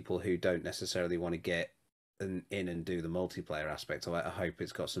for people who don't necessarily want to get in and do the multiplayer aspect of it. I hope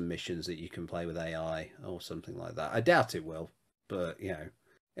it's got some missions that you can play with AI or something like that. I doubt it will, but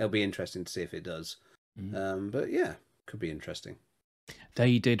it'll be interesting to see if it does. But could be interesting.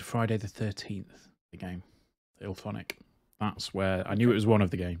 They did Friday the 13th, the game, Ilphonic. That's where I knew it was one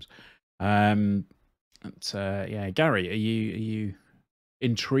of the games. Gary, are you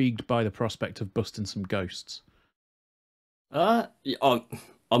intrigued by the prospect of busting some ghosts?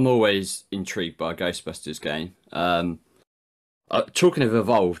 I'm always intrigued by a Ghostbusters game. Talking of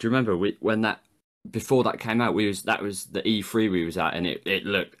Evolve, do you remember when before that came out, that was the E3 we was at, and it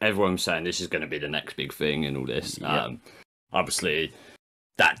looked, everyone was saying this is going to be the next big thing and all this. Obviously,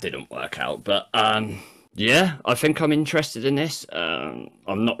 that didn't work out, but I think I'm interested in this. I'm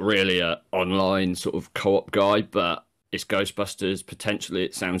not really an online sort of co-op guy, but it's Ghostbusters. Potentially,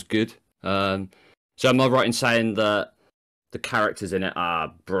 it sounds good. So am I right in saying that the characters in it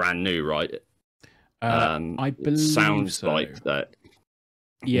are brand new, right? I believe it sounds so. like that.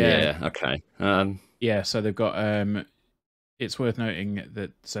 Yeah. Okay. So they've got. It's worth noting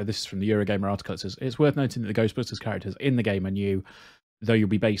that. So this is from the Eurogamer article. It says it's worth noting that the Ghostbusters characters in the game are new, though you'll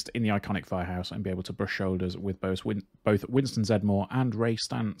be based in the iconic firehouse and be able to brush shoulders with both Winston Zeddemore and Ray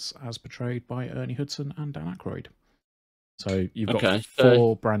Stantz, as portrayed by Ernie Hudson and Dan Aykroyd. So you've got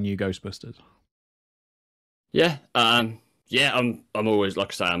 4 brand new Ghostbusters. Yeah. Yeah, I'm always,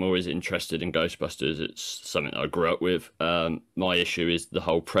 like I say, I'm always interested in Ghostbusters. It's something that I grew up with. My issue is the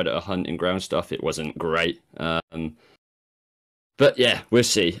whole Predator hunting ground stuff. It wasn't great. But yeah, we'll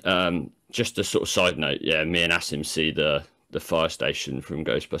see. Just a sort of side note, yeah, me and Asim see the fire station from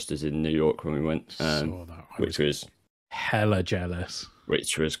Ghostbusters in New York when we went, Saw that. which was hella jealous.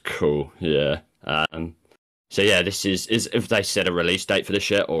 which was cool. Yeah. So yeah, this is if they set a release date for this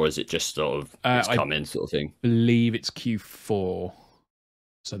yet, or is it just sort of it's coming sort of thing? Believe it's Q4.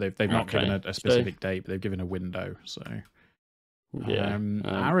 So they've not Okay. given a specific date, but they've given a window. So Yeah, Aaron,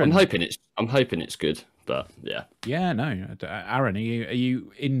 I'm hoping it's good, but yeah. yeah, no, Aaron, are you are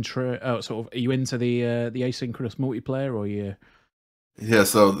you into the asynchronous multiplayer, or you? Yeah,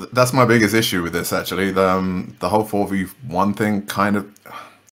 so that's my biggest issue with this actually. The whole 4v1 thing kind of,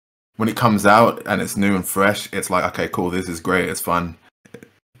 when it comes out and it's new and fresh, it's like, okay, cool, this is great, it's fun.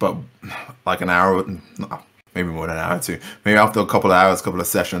 But like an hour, maybe more than an hour or two, maybe after a couple of hours, couple of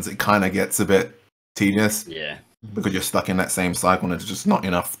sessions, it kind of gets a bit tedious. Yeah. Because you're stuck in that same cycle and there's just not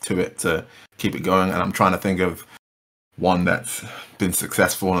enough to it to keep it going. And I'm trying to think of one that's been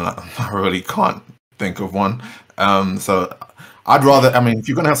successful, and I really can't think of one. So I'd rather, I mean, if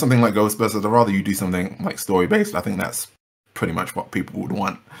you're going to have something like Ghostbusters, I'd rather you do something like story-based. I think that's pretty much what people would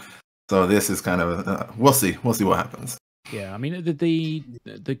want. So this is kind of, we'll see what happens. Yeah, I mean, the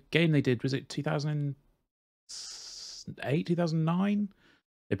game they did, was it 2008, 2009?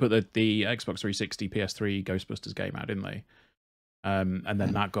 They put the Xbox 360, PS3 Ghostbusters game out, didn't they? And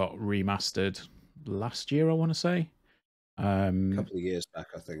then that got remastered last year, I want to say. A couple of years back,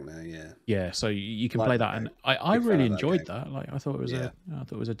 I think. Now, yeah. Yeah, so you can Like play that, and I big fan really of that enjoyed game. that. Like, I thought it was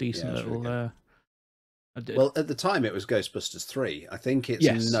a decent it's really little. Well, at the time, it was Ghostbusters 3. I think it's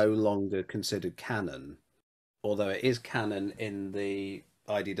Yes. no longer considered canon, although it is canon in the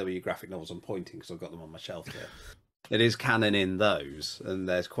IDW graphic novels. I'm pointing because I've got them on my shelf here. It is canon in those, and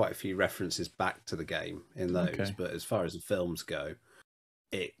there's quite a few references back to the game in those. Okay. But as far as the films go,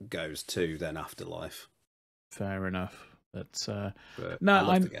 it goes to then Afterlife. Fair enough, but But No, I love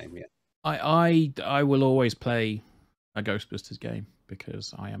I'm- the game. Yeah, I will always play a Ghostbusters game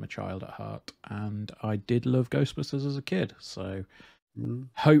because I am a child at heart, and I did love Ghostbusters as a kid. So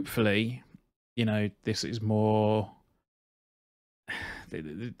hopefully, this is more.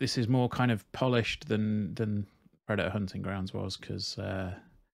 This is more kind of polished than Predator Hunting Grounds was, because I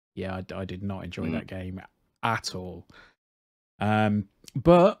did not enjoy that game at all.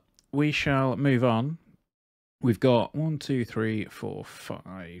 But we shall move on. We've got 1, 2, 3, 4,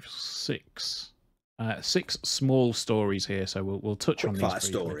 5, 6. 6 small stories here, so we'll touch on these Quickfire briefly.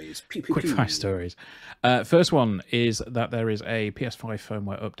 stories. Pew, pew, Quickfire pew. stories. First one is that there is a PS5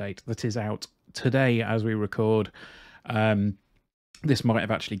 firmware update that is out today as we record. This might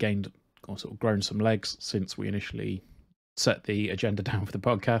have actually gained or sort of grown some legs since we initially set the agenda down for the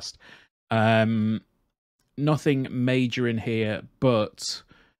podcast. Nothing major in here, but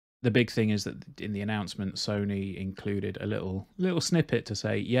the big thing is that in the announcement, Sony included a little snippet to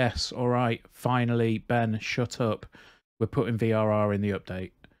say, yes, all right, finally, Ben, shut up. We're putting VRR in the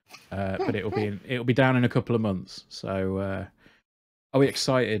update, but it'll be down in a couple of months. So, are we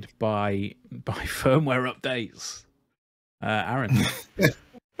excited by firmware updates, Aaron?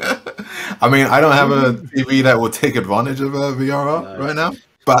 I mean, I don't have a TV that will take advantage of VRR right now,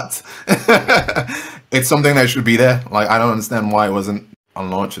 but it's something that should be there. Like, I don't understand why it wasn't on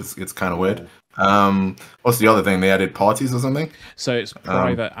launch. It's kind of weird. What's the other thing? They added parties or something? So it's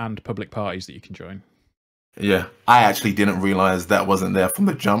private and public parties that you can join. Yeah, I actually didn't realize that wasn't there from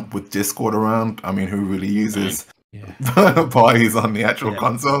the jump with Discord around. I mean, who really uses parties on the actual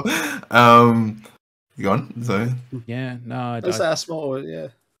console? You gone? Sorry. Yeah, no, That's that small. Yeah.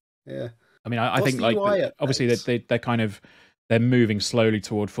 I mean, I What's think the like UI obviously updates? they're moving slowly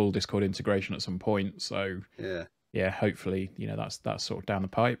toward full Discord integration at some point. So Yeah. hopefully that's sort of down the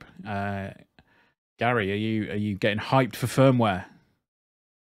pipe. Gary, are you getting hyped for firmware?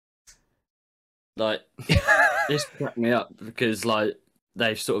 Like, this cracked me up because like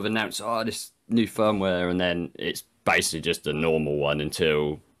they've sort of announced this new firmware, and then it's basically just a normal one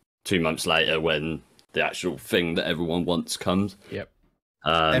until 2 months later when the actual thing that everyone wants comes. Yep.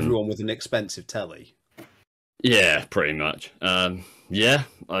 Everyone with an expensive telly. Yeah, pretty much. Yeah,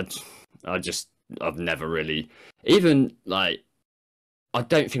 I've never really, even like, I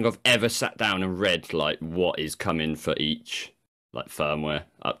don't think I've ever sat down and read like what is coming for each like firmware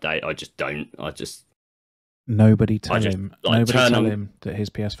update. I just don't. Nobody tell him. like, Nobody turn tell on- him that his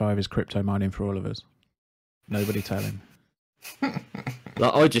PS5 is crypto mining for all of us. Nobody tell him.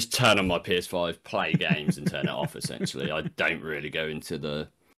 Like, I just turn on my PS5, play games, and turn it off. Essentially, I don't really go into the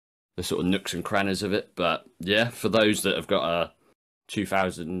the sort of nooks and crannies of it. But yeah, for those that have got a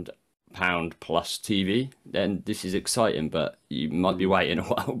 £2,000 plus TV, then this is exciting. But you might be waiting a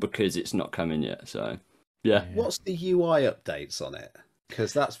while because it's not coming yet. So yeah. What's the UI updates on it?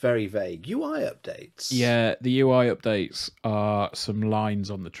 Because that's very vague. UI updates. Yeah, the UI updates are some lines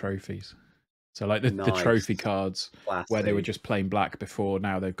on the trophies. So like the trophy cards where they were just plain black before,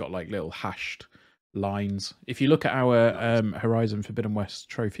 now they've got like little hashed lines. If you look at our Horizon Forbidden West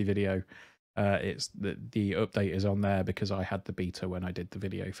trophy video, it's the update is on there because I had the beta when I did the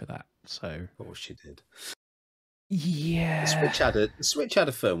video for that. So of course you did. Yeah. The Switch had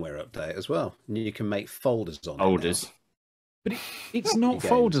a firmware update as well. You can make folders on folders. It now. But it's not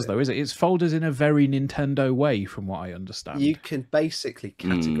folders, though, is it? It's folders in a very Nintendo way, from what I understand. You can basically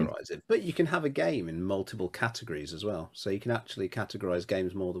categorize it, but you can have a game in multiple categories as well. So you can actually categorize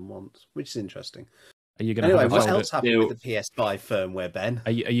games more than once, which is interesting. Are you going to have what else happened with the PS5 firmware, Ben?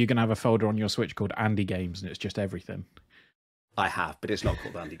 Are you going to have a folder on your Switch called Andy Games, and it's just everything? I have, but it's not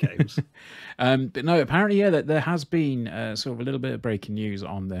called Andy Games. But no, apparently, yeah, that there has been sort of a little bit of breaking news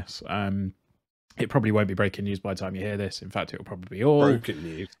on this. It probably won't be breaking news by the time you hear this. In fact, it will probably be all broken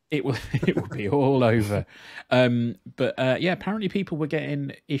news. It will be all over. But yeah, apparently people were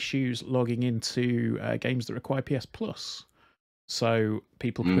getting issues logging into games that require PS Plus. So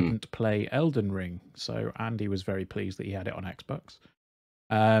people couldn't play Elden Ring. So Andy was very pleased that he had it on Xbox.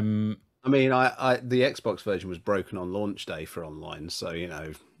 I mean, the Xbox version was broken on launch day for online. So, you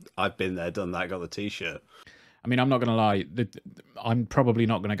know, I've been there, done that, got the T-shirt. I mean, I'm not going to lie. I'm probably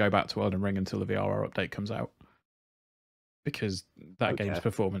not going to go back to Elden Ring until the VRR update comes out. Because that game's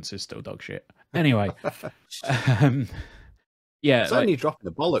performance is still dog shit. Anyway. Yeah, Sony dropping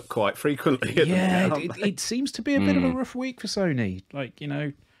the bollock quite frequently. Yeah, it seems to be a bit of a rough week for Sony. Like, you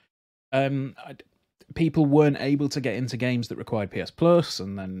know, people weren't able to get into games that required PS Plus,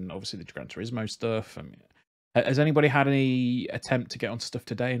 and then obviously the Gran Turismo stuff. I mean, has anybody had any attempt to get onto stuff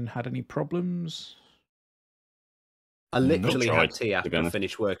today and had any problems? I literally had tea after I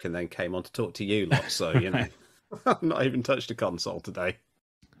finished work and then came on to talk to you lot. So, you know, I've not even touched a console today.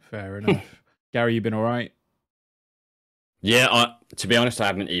 Fair enough. Gary, you been all right? Yeah, to be honest, I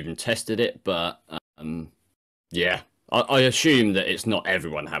haven't even tested it, but yeah, I assume that it's not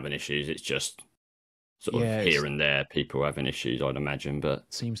everyone having issues. It's just sort of here and there people having issues, I'd imagine. But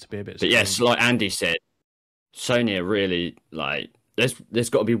it seems to be a bit. But yes, like Andy said, Sony are really like there's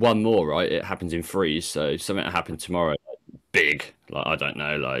got to be one more, right? It happens in freeze, so something that happened tomorrow, big, like I don't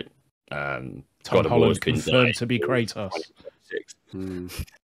know, like Tom Holland confirmed to be Kratos.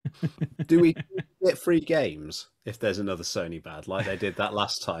 Do we get free games if there's another Sony bad, like they did that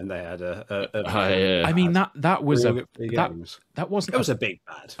last time they had I mean that was that wasn't. It was a big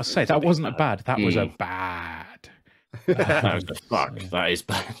bad. I say that wasn't a bad. That was a bad. That was the fuck. That is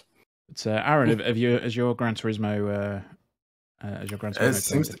bad. But Aaron, has your Gran Turismo?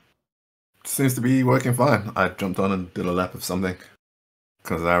 It seems to be working fine. I jumped on and did a lap of something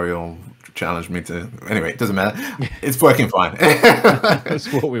because Ariel challenged me to. Anyway, it doesn't matter. It's working fine.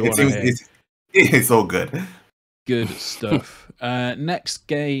 That's what we want to hear. It's all good. Good stuff. Next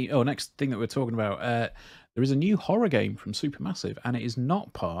thing that we're talking about. There is a new horror game from Supermassive, and it is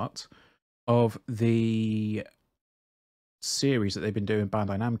not part of the series that they've been doing,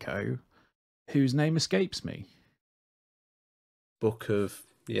 Bandai Namco, whose name escapes me. Book of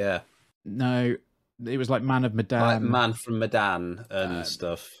No, it was like Man of Medan. Like Man from Medan and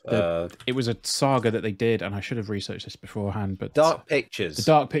stuff. It was a saga that they did, and I should have researched this beforehand. But Dark Pictures. The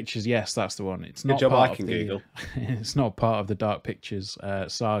Dark Pictures, yes, that's the one. It's not Good job part I can of the, Google. It's not part of the Dark Pictures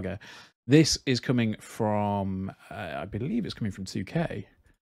saga. This is coming from, I believe it's coming from 2K,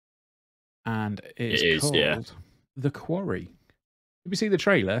 and it is called The Quarry. Did we see the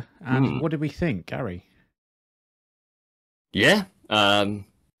trailer? And what did we think, Gary? Yeah,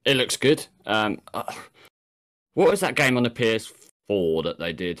 it looks good. What was that game on the PS4 that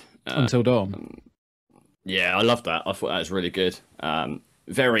they did? Until Dawn. Yeah, I love that. I thought that was really good.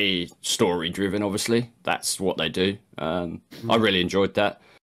 Very story driven, obviously. That's what they do. I really enjoyed that.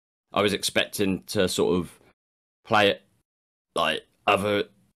 I was expecting to sort of play it like other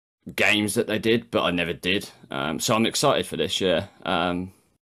games that they did, but I never did. So I'm excited for this, yeah.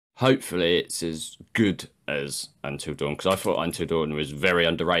 Hopefully it's as good as Until Dawn, because I thought Until Dawn was very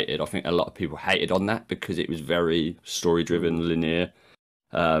underrated. I think a lot of people hated on that because it was very story-driven, linear.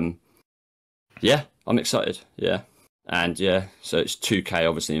 Yeah, I'm excited, yeah. And yeah, so it's 2K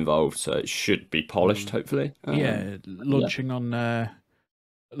obviously involved, so it should be polished, hopefully. Launching on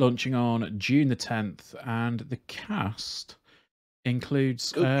June the 10th, and the cast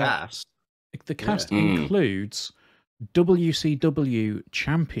includes... Good cast. The cast includes WCW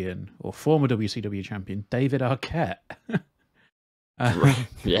champion, or former WCW champion, David Arquette.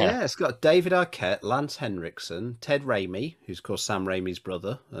 Yeah, it's got David Arquette, Lance Henriksen, Ted Raimi, who's of course Sam Raimi's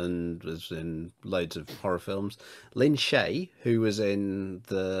brother and was in loads of horror films. Lynn Shay, who was in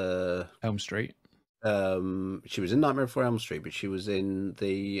the Elm Street. She was in Nightmare Before Elm Street, but she was in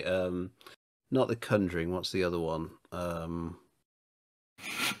the not The Conjuring. What's the other one?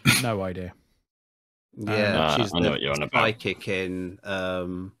 No idea. Yeah, she's I know the what you're on about. psychic in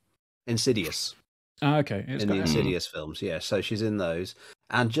Insidious. Oh, okay. In the Insidious films, yeah. So she's in those.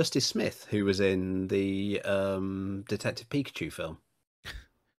 And Justice Smith, who was in the Detective Pikachu film.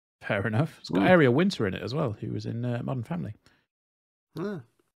 Fair enough. It's got Ariel Winter in it as well, who was in Modern Family. Ah.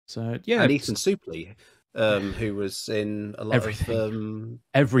 So yeah, and Ethan Suplee, who was in a lot of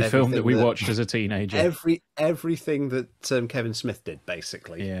every film that we watched as a teenager. Everything that Kevin Smith did,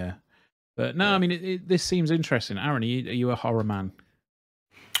 basically. Yeah, but no, I mean, this seems interesting. Aaron, are you a horror man?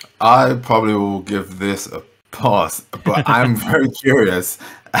 I probably will give this a pass, but I'm very curious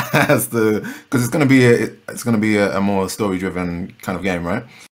as because it's going to be a more story driven kind of game, right?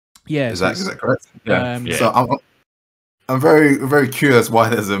 Yeah, is that correct? Yeah. Yeah. So I'm very, very curious why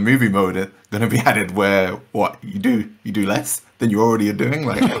there's a movie mode going to be added where you do less than you already are doing.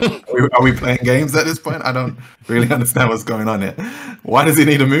 Like, are we playing games at this point? I don't really understand what's going on here. Why does he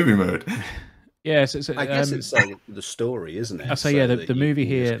need a movie mode? Yes, I guess it's the story, isn't it? I say, the movie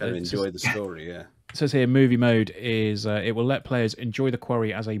here. Kind of enjoy the story, yeah. It says here, movie mode is it will let players enjoy The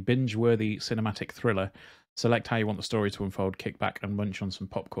Quarry as a binge-worthy cinematic thriller. Select how you want the story to unfold, kick back, and munch on some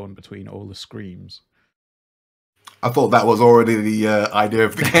popcorn between all the screams. I thought that was already the idea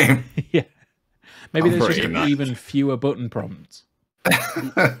of the game. Yeah, maybe there's just even fewer button prompts.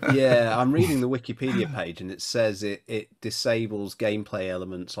 Yeah, I'm reading the Wikipedia page and it says it disables gameplay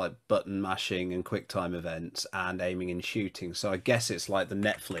elements like button mashing and quick time events and aiming and shooting. So I guess it's like the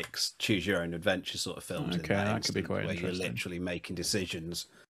Netflix choose your own adventure sort of films. Okay, that could be quite interesting. Where you're literally making decisions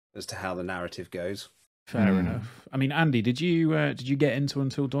as to how the narrative goes. Fair enough. I mean, Andy, did you get into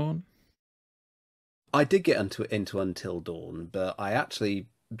Until Dawn? I did get into Until Dawn, but I actually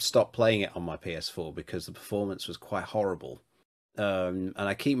stopped playing it on my PS4 because the performance was quite horrible. And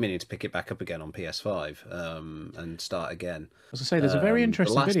I keep meaning to pick it back up again on PS5 and start again. As I say, there's a very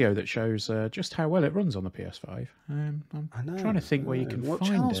interesting video that shows just how well it runs on the PS5. I'm trying to think where you can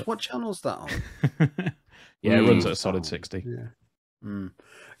find it. What channel's that on? Yeah, it runs at a solid 60. Yeah.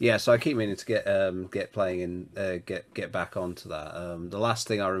 Yeah, so I keep meaning to get playing and get back onto that. The last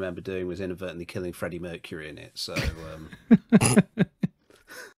thing I remember doing was inadvertently killing Freddie Mercury in it. So.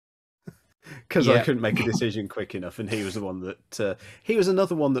 Because I couldn't make a decision quick enough, and he was the one that he was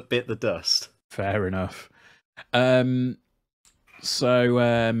another one that bit the dust. Fair enough. So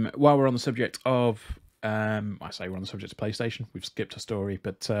while we're on the subject of, I say we're on the subject of PlayStation. We've skipped a story,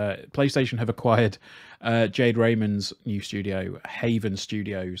 but PlayStation have acquired Jade Raymond's new studio, Haven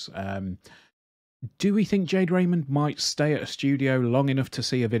Studios. Do we think Jade Raymond might stay at a studio long enough to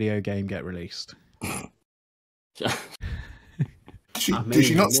see a video game get released? Did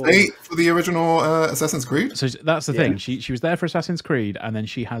she not stay for the original Assassin's Creed? So that's the thing. She was there for Assassin's Creed, and then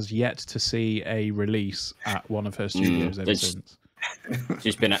she has yet to see a release at one of her studios ever since.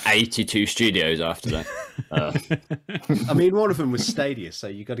 She's been at 82 studios after that. I mean, one of them was Stadia, so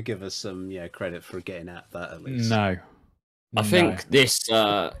you got to give us some credit for getting at that at least. No, I think this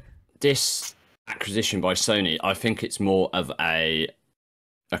acquisition by Sony, I think it's more of a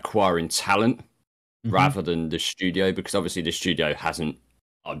acquiring talent. Rather than the studio, because obviously the studio hasn't,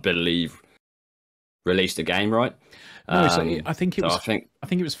 I believe, released a game, right? No, I think it was. I think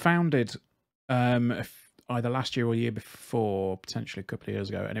it was founded either last year or year before, potentially a couple of years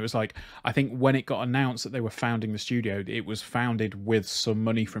ago. And it was like, I think when it got announced that they were founding the studio, it was founded with some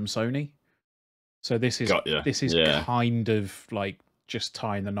money from Sony. So this is kind of like just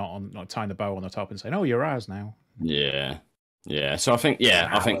tying the knot on, not tying the bow on the top and saying, "Oh, you're ours now." Yeah. Yeah, so I think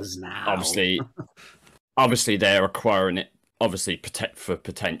obviously they're acquiring it, obviously for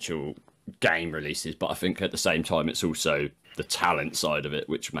potential game releases, but I think at the same time it's also the talent side of it,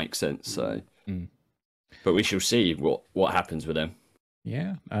 which makes sense. So, but we shall see what happens with them.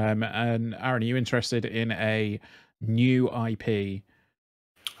 Yeah, and Aaron, are you interested in a new IP?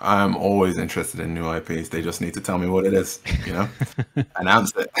 I'm always interested in new IPs. They just need to tell me what it is,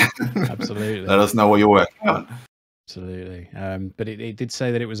 announce it. Absolutely. Let us know what you're working on. Absolutely. But it did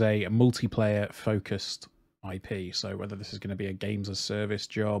say that it was a multiplayer focused IP. So whether this is going to be a games as service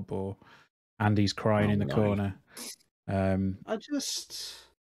job or Andy's crying in the corner. There's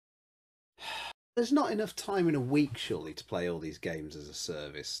not enough time in a week, surely, to play all these games as a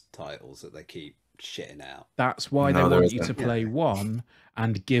service titles that they keep shitting out. That's why No, they there want you isn't. to play one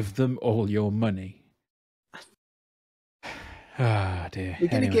and give them all your money. Ah, dear. We're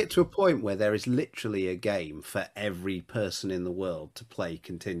going to Anyway. get to a point where there is literally a game for every person in the world to play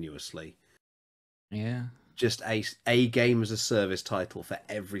continuously. Yeah. Just a game as a service title for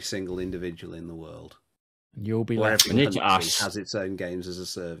every single individual in the world. And you'll be Or left. every We need to country ask- has its own games as a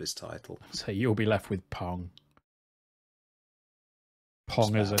service title. So you'll be left with Pong.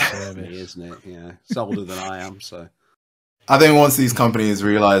 Pong as a Me, service. isn't it? Yeah, it's older than I am, so. I think once these companies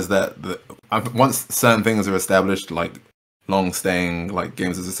realize that once certain things are established, like long-staying, like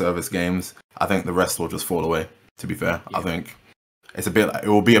games as a service games, I think the rest will just fall away. To be fair, Yeah. I think it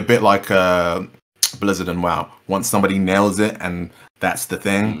will be a bit like Blizzard and WoW. Once somebody nails it and that's the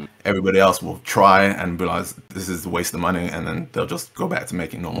thing, everybody else will try and realize this is a waste of money, and then they'll just go back to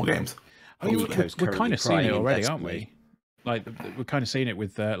making normal games. Oh, we're currently kind of seeing it crying in already, aren't Destiny. we? Like we're kind of seeing it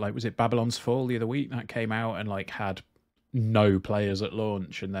with like, was it Babylon's Fall the other week that came out and like had no players at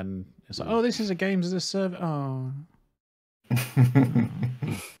launch, and then it's like, oh, this is a games as a service. Oh,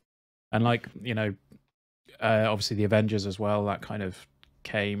 and like, you know, obviously the Avengers as well, that kind of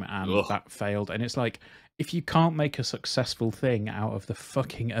came and that failed, and it's like, if you can't make a successful thing out of the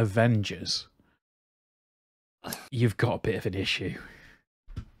fucking Avengers, you've got a bit of an issue.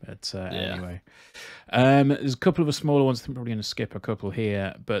 But anyway, there's a couple of the smaller ones. I think I'm probably going to skip a couple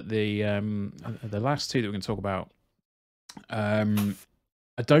here, but the last two that we're going to talk about,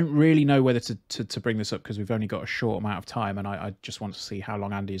 I don't really know whether to bring this up because we've only got a short amount of time, and I just want to see how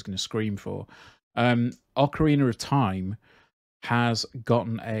long Andy is going to scream for. Ocarina of Time has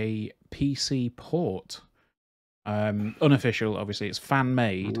gotten a PC port. Unofficial, obviously, it's fan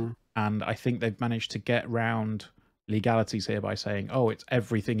made, and I think they've managed to get round legalities here by saying, oh, it's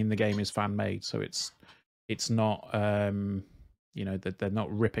everything in the game is fan made, so it's not you know, that they're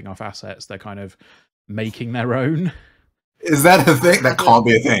not ripping off assets, they're kind of making their own. Is that a thing? That can't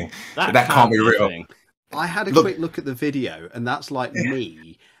be a thing. That can't be a real. thing. I had a Look- quick look at the video, and that's like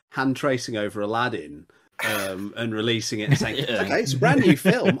me hand tracing over Aladdin and releasing it and saying, Yeah. okay, it's a brand new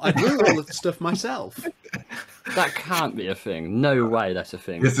film. I drew all of the stuff myself. That can't be a thing. No way that's a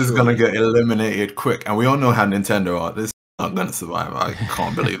thing. This is Surely. gonna get eliminated quick, and we all know how Nintendo are. This is not gonna survive. I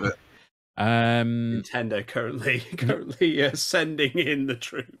can't believe it. Nintendo currently sending in the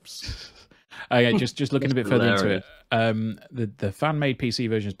troops. Okay, just looking a bit further into it. Hilarious. The fan made PC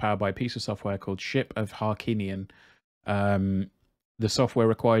version is powered by a piece of software called Ship of Harkinian. The software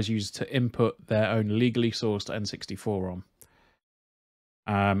requires users to input their own legally sourced N64 ROM.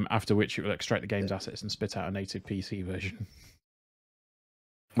 After which it will extract the game's assets and spit out a native PC version.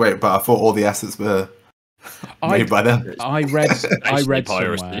 Wait, but I thought all the assets were made by them. I read Basically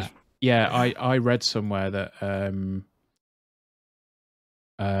piracy. somewhere. Yeah, I read somewhere that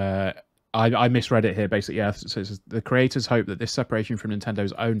I misread it here. Basically, yeah. So it says, the creators hope that this separation from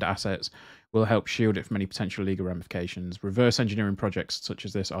Nintendo's owned assets will help shield it from any potential legal ramifications. Reverse engineering projects such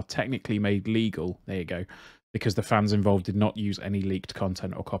as this are technically made legal. There you go, because the fans involved did not use any leaked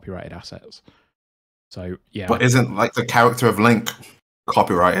content or copyrighted assets. So yeah, But isn't like the character of Link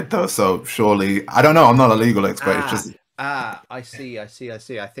copyrighted though? So surely, I don't know. I'm not a legal expert. It's just I see. I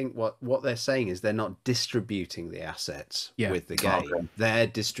think what they're saying is they're not distributing the assets with the game. Okay. They're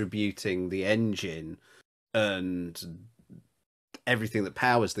distributing the engine and everything that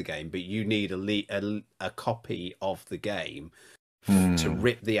powers the game, but you need a copy of the game to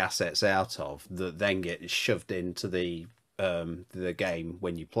rip the assets out of that then get shoved into the game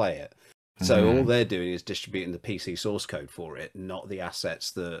when you play it. So all they're doing is distributing the PC source code for it, not the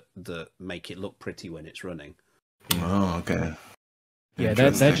assets that make it look pretty when it's running. Oh, okay. yeah,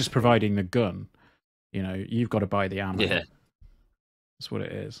 they're just providing the gun. You know, you've got to buy the ammo. Yeah. That's what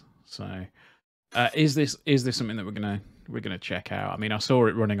it is. So, is this something that we're gonna check out? I mean, I saw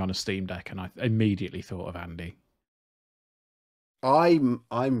it running on a Steam Deck, and I immediately thought of Andy.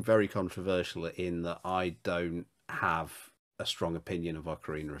 I'm very controversial in that I don't have a strong opinion of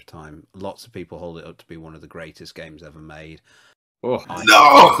Ocarina of Time. Lots of people hold it up to be one of the greatest games ever made. Oh,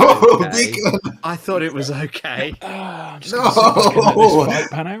 I thought it was okay. I'm just No! gonna let this fight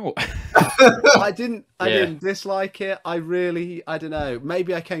pan out. I didn't dislike it. I don't know.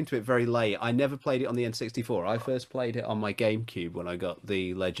 Maybe I came to it very late. I never played it on the N64. I first played it on my GameCube when I got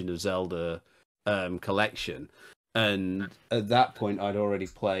the Legend of Zelda collection. And at that point, I'd already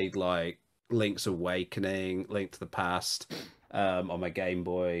played like Link's Awakening, Link to the Past on my Game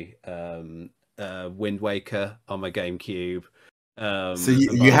Boy, Wind Waker on my GameCube. So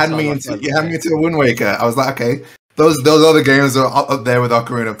you had me into the Wind Waker. I was like, okay, those other games are up there with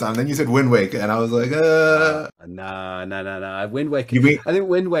Ocarina of Time. Then you said Wind Waker, and I was like, No. Wind Waker. You mean- I think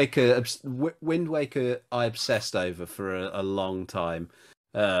Wind Waker. I obsessed over for a long time.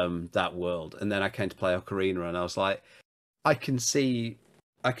 That world, and then I came to play Ocarina, and I was like, I can see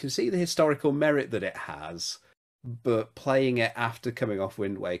the historical merit that it has, but playing it after coming off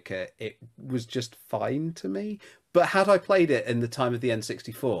Wind Waker, it was just fine to me. But had I played it in the time of the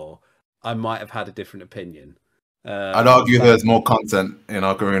N64, I might have had a different opinion. I'd argue there's more content in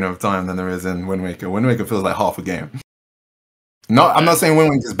Ocarina of Time than there is in Wind Waker. Wind Waker feels like half a game. I'm not saying Wind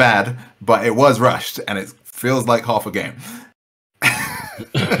Waker is bad, but it was rushed, and it feels like half a game.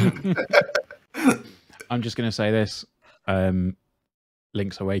 I'm just going to say this.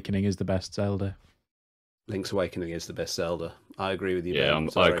 Link's Awakening is the best Zelda. Link's Awakening is the best Zelda. I agree with you. Yeah, Ben.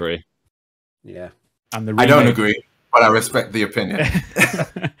 I agree. Yeah. And the I don't agree, but I respect the opinion.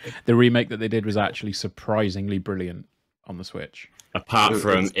 The remake that they did was actually surprisingly brilliant on the Switch. Apart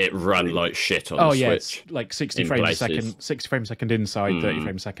from it run like shit on the Switch. It's like 60 frames a second, 60 frames a second inside, 30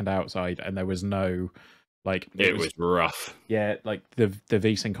 frames a second outside, and there was no like it was rough. Yeah, like the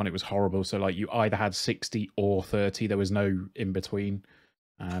VSync on it was horrible. So like you either had 60 or 30. There was no in between.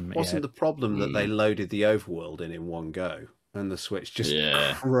 Wasn't the problem that they loaded the overworld in one go, and the Switch just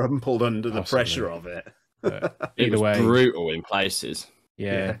crumpled under the pressure of it? It was brutal in places.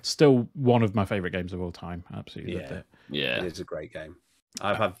 Yeah, still one of my favorite games of all time. Absolutely loved it. Yeah, it is a great game.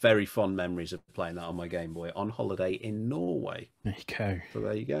 I've had very fond memories of playing that on my Game Boy on holiday in Norway. There you go. So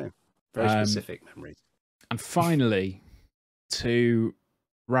there you go. Very specific memories. And finally, to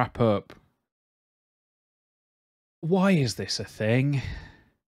wrap up, why is this a thing?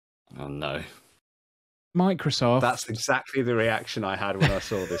 Oh no. Microsoft. That's exactly the reaction I had when I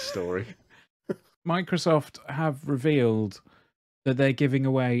saw this story. Microsoft have revealed that they're giving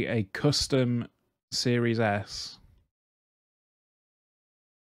away a custom Series S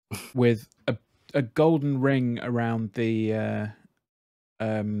with a golden ring around the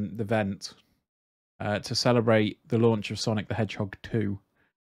vent to celebrate the launch of Sonic the Hedgehog 2.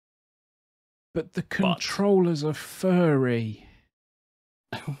 But the controllers are furry.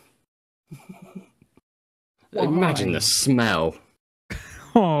 Imagine the smell.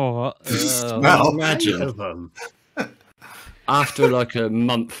 Oh, smell. Imagine them. After like a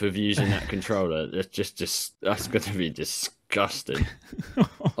month of using that controller, it's just that's going to be disgusting.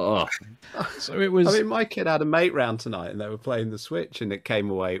 Oh. So it was. I mean, my kid had a mate round tonight, and they were playing the Switch, and it came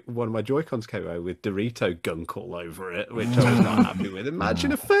away. One of my Joy-Cons came away with Dorito gunk all over it, which I was not happy with.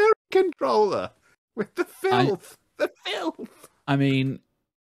 Imagine a furry controller with the filth. The filth. I mean,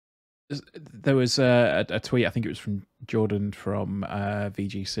 there was a tweet. I think it was from Jordan from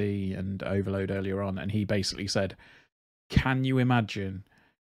VGC and Overload earlier on, and he basically said, "Can you imagine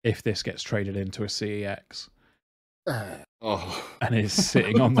if this gets traded into a CEX?" And is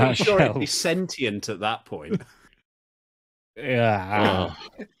sitting on that sure shelf. It'd be sentient at that point. Yeah.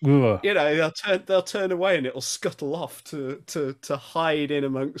 You know, they'll turn away and it'll scuttle off to hide in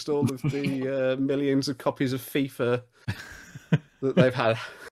amongst all of the millions of copies of FIFA that they've had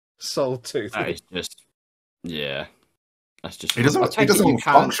sold to. That is just, that's just. It doesn't look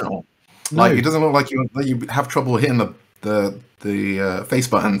functional. No. Like it doesn't look like you have trouble hitting the face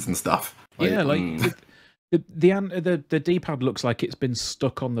buttons and stuff. Like, the D-pad looks like it's been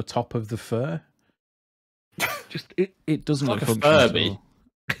stuck on the top of the fur. Just it doesn't look like a Furby.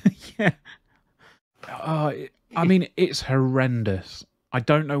 Yeah. I mean, it's horrendous. I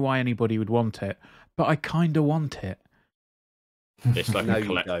don't know why anybody would want it, but I kind of want it. It's like a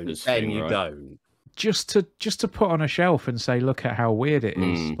collector's thing, you right? don't. Just to put on a shelf and say, look at how weird it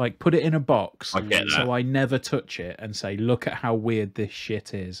is. Like, put it in a box so I never touch it and say, look at how weird this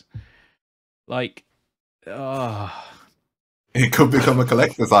shit is. Like, it could become a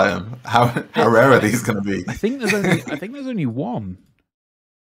collector's item. How rare are these going to be? I think there's only one.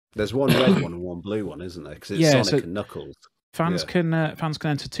 There's one red one and one blue one, isn't there? Because it's Sonic and Knuckles. Fans can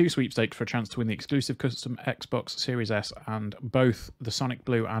enter 2 sweepstakes for a chance to win the exclusive custom Xbox Series S and both the Sonic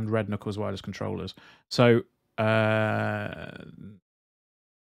Blue and Red Knuckles wireless controllers. So can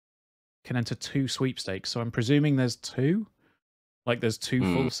enter 2 sweepstakes. So I'm presuming there's 2. Like there's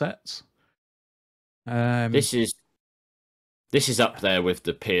 2 full sets. This is up there with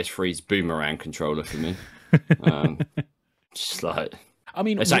the PS3's Boomerang controller for me. Just like, I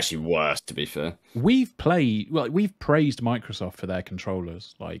mean, it's actually worse, to be fair. We've praised Microsoft for their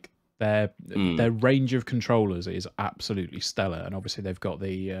controllers. Like their range of controllers is absolutely stellar, and obviously they've got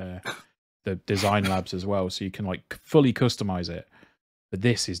the design labs as well, so you can like fully customize it. But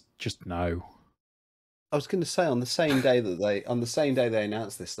this is just no. I was going to say on the same day they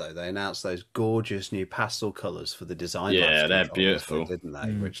announced this though, they announced those gorgeous new pastel colours for the design. Yeah, they're beautiful, didn't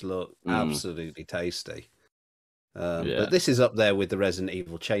they? Which look absolutely tasty. Yeah. But this is up there with the Resident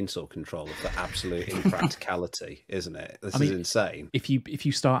Evil chainsaw controller for absolute impracticality, isn't it? This is insane. If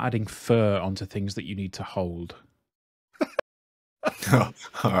you start adding fur onto things that you need to hold. All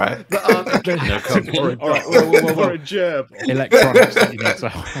right. Or a gerbil. Electronics that you need to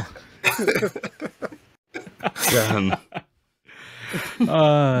hold.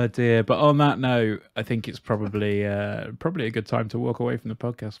 Oh dear. But on that note, I think it's probably a good time to walk away from the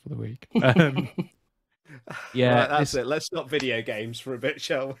podcast for the week. Yeah, right, that's it. Let's stop video games for a bit,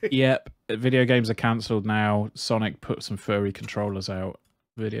 shall we? Yep, video games are cancelled now. Sonic put some furry controllers out.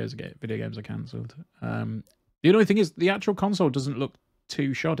 Video games are cancelled. The only thing is, the actual console doesn't look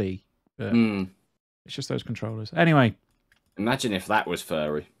too shoddy, but it's just those controllers. Anyway, imagine if that was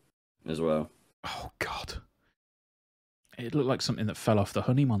furry as well. Oh God, it looked like something that fell off the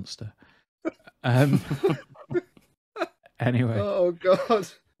Honey Monster. Anyway. Oh God.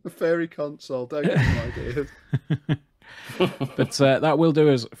 The fairy console, don't give me ideas. But that will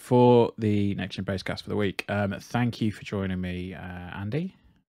do us for the Next Gen Basecast for the week. Thank you for joining me, Andy.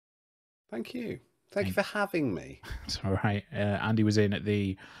 Thank you. Thank you for having me. It's all right. Andy was in at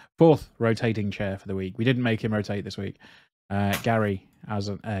the 4th rotating chair for the week. We didn't make him rotate this week. Gary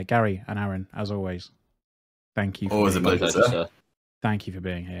and Aaron, as always, thank you. Always a pleasure, sir. Thank you for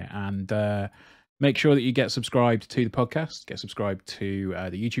being here. And make sure that you get subscribed to the podcast, get subscribed to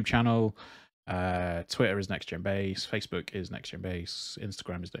the YouTube channel. Twitter is Next Gen Base, Facebook is Next Gen Base,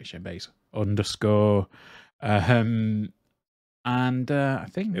 Instagram is Next Gen Base _. And I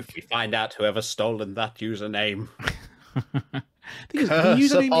think if we find out whoever's stolen that username, the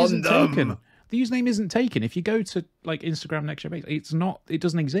username isn't taken. The username isn't taken. If you go to like Instagram Next Gen Base, it's not. It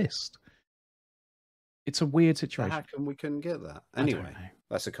doesn't exist. It's a weird situation. How come we couldn't get that? Anyway,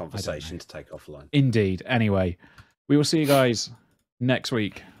 that's a conversation to take offline. Indeed. Anyway, we will see you guys next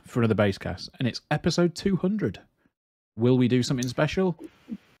week for another Basecast, and it's episode 200. Will we do something special?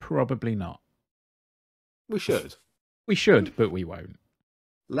 Probably not. We should. We should, but we won't.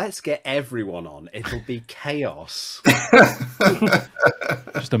 Let's get everyone on. It'll be chaos.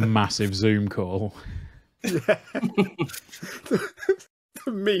 Just a massive Zoom call. Yeah.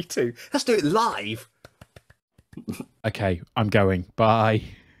 Me too. Let's do it live. Okay, I'm going. Bye.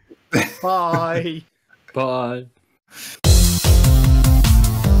 Bye. Bye.